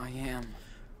el. I am.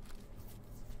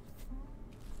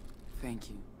 Thank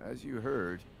you. As you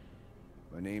heard,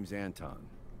 my name's Anton.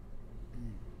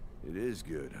 It is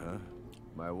good, huh?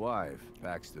 My wife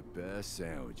packs the best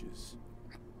sandwiches.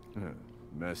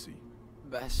 Messy,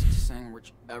 best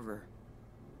sandwich ever.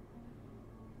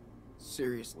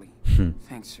 Seriously.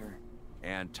 Thanks, sir.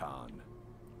 Anton.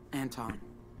 Anton.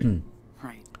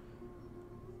 Right.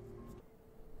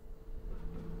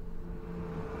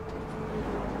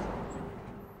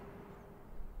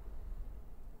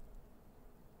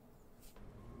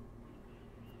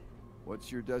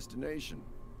 What's your destination?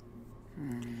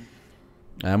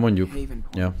 Elmondjuk. Haven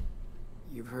Point. Ja.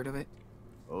 You've heard of it?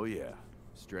 Oh yeah.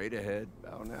 Straight ahead,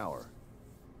 about an hour.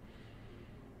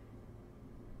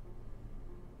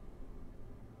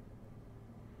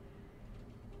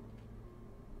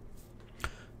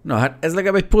 Na hát ez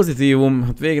legalább egy pozitívum,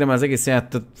 hát végre már az egész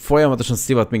játék folyamatosan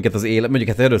szivat minket az élet, mondjuk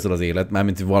hát erről szól az élet,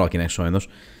 mármint valakinek sajnos.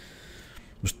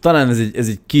 Most talán ez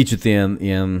egy kicsit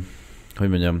ilyen, hogy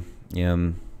mondjam,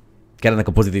 ilyen kellenek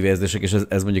a pozitív érzések, és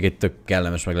ez mondjuk egy tök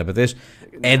kellemes meglepetés.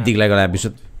 Eddig legalábbis.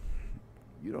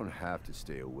 You don't have to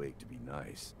stay awake to be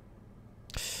nice.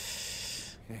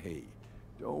 Hey,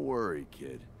 don't worry,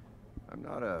 kid. I'm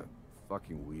not a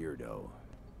fucking weirdo.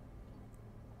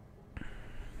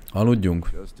 Aludjunk.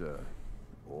 Just a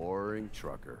boring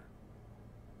trucker.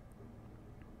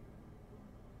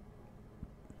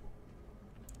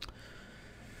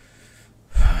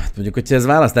 Hát mondjuk, hogyha ez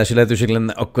választási lehetőség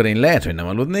lenne, akkor én lehet, hogy nem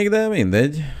aludnék, de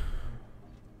mindegy.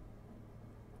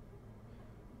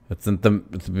 Hát szerintem,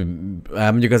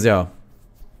 mondjuk az, ja.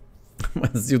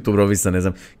 Ezt YouTube-ról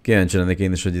visszanézem. Kíváncsi lennék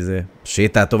én is, hogy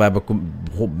sétál tovább, akkor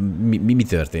mi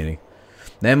történik?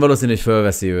 Nem valószínű, hogy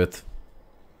fölveszi őt.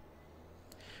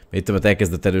 Mit tudom,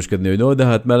 elkezdett erősködni, hogy no, de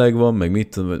hát meleg van, meg mit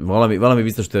tudom, valami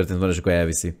biztos történt van, és akkor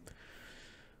elviszi.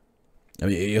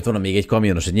 Jött volna még egy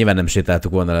kamionos, hogy nyilván nem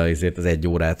sétáltuk volna le az 1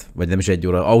 órát, vagy nem is 1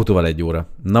 óra, autóval 1 óra.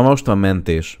 Na most van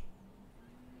mentés.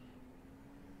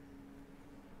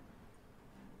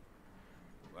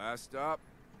 Last stop,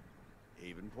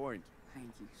 Haven Point.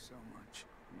 Thank you so much.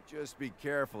 You just be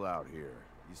careful out here.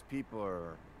 These people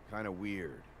are kind of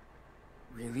weird.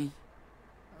 Really?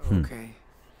 Okay.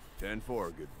 10-4,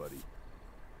 good buddy.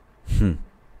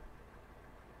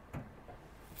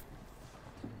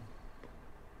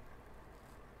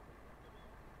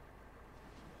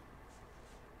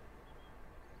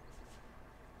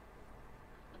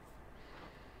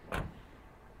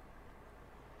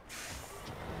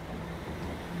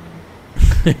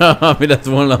 Ja, mi lett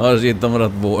volna, ha a zsírta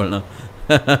maradt volna.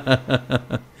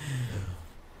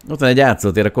 Ott van egy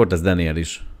játszótér, a Cortez Daniel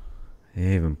is.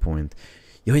 Haven Point.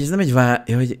 Ja, hogy ez nem egy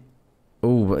ja, hogy...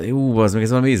 az meg ez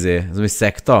valami ez valami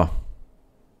szekta?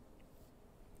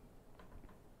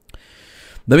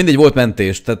 De mindegy, volt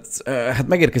mentés, tehát hát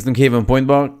megérkeztünk Haven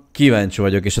Pointba, kíváncsi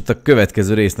vagyok, és hát a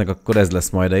következő résznek akkor ez lesz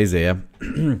majd a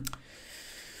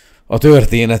a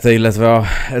története, illetve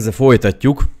ezzel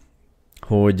folytatjuk,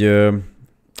 hogy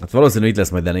hát valószínűleg itt lesz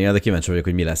majd Daniel, de kíváncsi vagyok,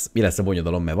 hogy mi lesz a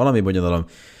bonyodalom, mert valami bonyodalom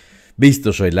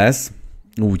biztos, hogy lesz,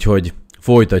 úgyhogy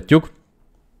folytatjuk.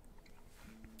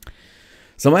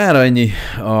 Szóval mára ennyi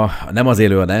nem az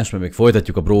élőadás, mert még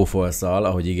folytatjuk a Brofalszal,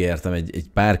 ahogy ígértem, egy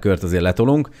pár kört azért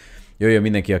letolunk. Jöjjön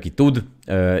mindenki, aki tud,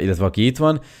 illetve aki itt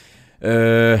van.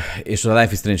 És a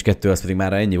Life is Strange 2 az pedig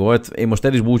mára ennyi volt. Én most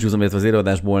el is búcsúzom, illetve az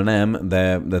élőadásból nem,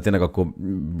 de tényleg akkor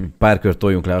pár kört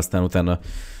toljunk le, aztán utána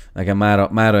nekem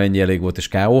mára ennyi elég volt, és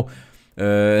K.O.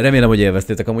 Remélem, hogy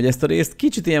élveztétek amúgy ezt a részt.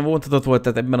 Kicsit ilyen vontatott volt,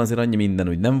 tehát ebben azért annyi minden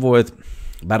úgy nem volt.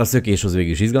 Bár a szökés az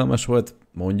végig is izgalmas volt,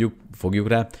 mondjuk, fogjuk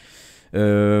rá.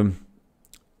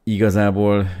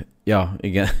 Igazából, ja,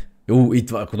 igen. Itt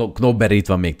van, Knobber itt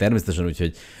van még természetesen,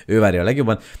 úgyhogy ő várja a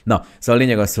legjobban. Na, szóval a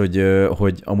lényeg az,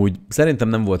 hogy amúgy szerintem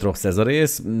nem volt rossz ez a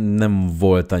rész, nem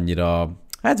volt annyira,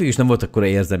 hát végülis nem volt akkora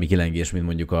érzelmi kilengés, mint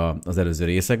mondjuk az előző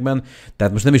részekben,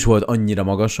 tehát most nem is volt annyira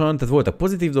magasan, tehát voltak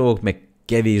pozitív dolgok, meg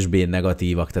kevésbé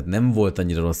negatívak, tehát nem volt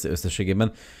annyira rossz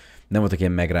összességében, nem voltak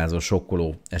ilyen megrázó,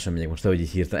 sokkoló események most, ahogy így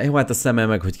hirtelen. Jó, hát a szeme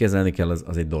meg, hogy kezelni kell,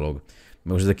 az egy dolog.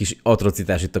 Most ez a kis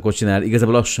atrocitás itt a kocsinál,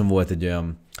 igazából az sem volt egy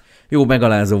olyan jó,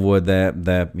 megalázó volt,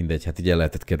 de mindegy, hát így el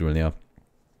lehetett kerülni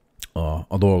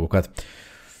a dolgokat.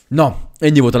 Na,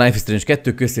 ennyi volt a Life is Strange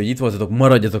 2, köszi, hogy itt voltatok,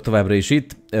 maradjatok továbbra is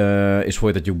itt, és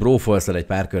folytatjuk Brofalszal, egy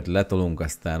pár kört letolunk,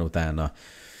 aztán utána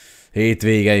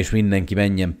hétvége, és mindenki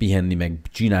menjen pihenni, meg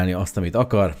csinálni azt, amit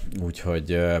akar,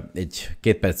 úgyhogy egy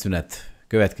 2 perc szünet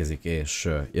következik, és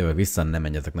jövök vissza, nem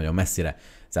menjetek nagyon messzire,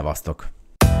 szevasztok!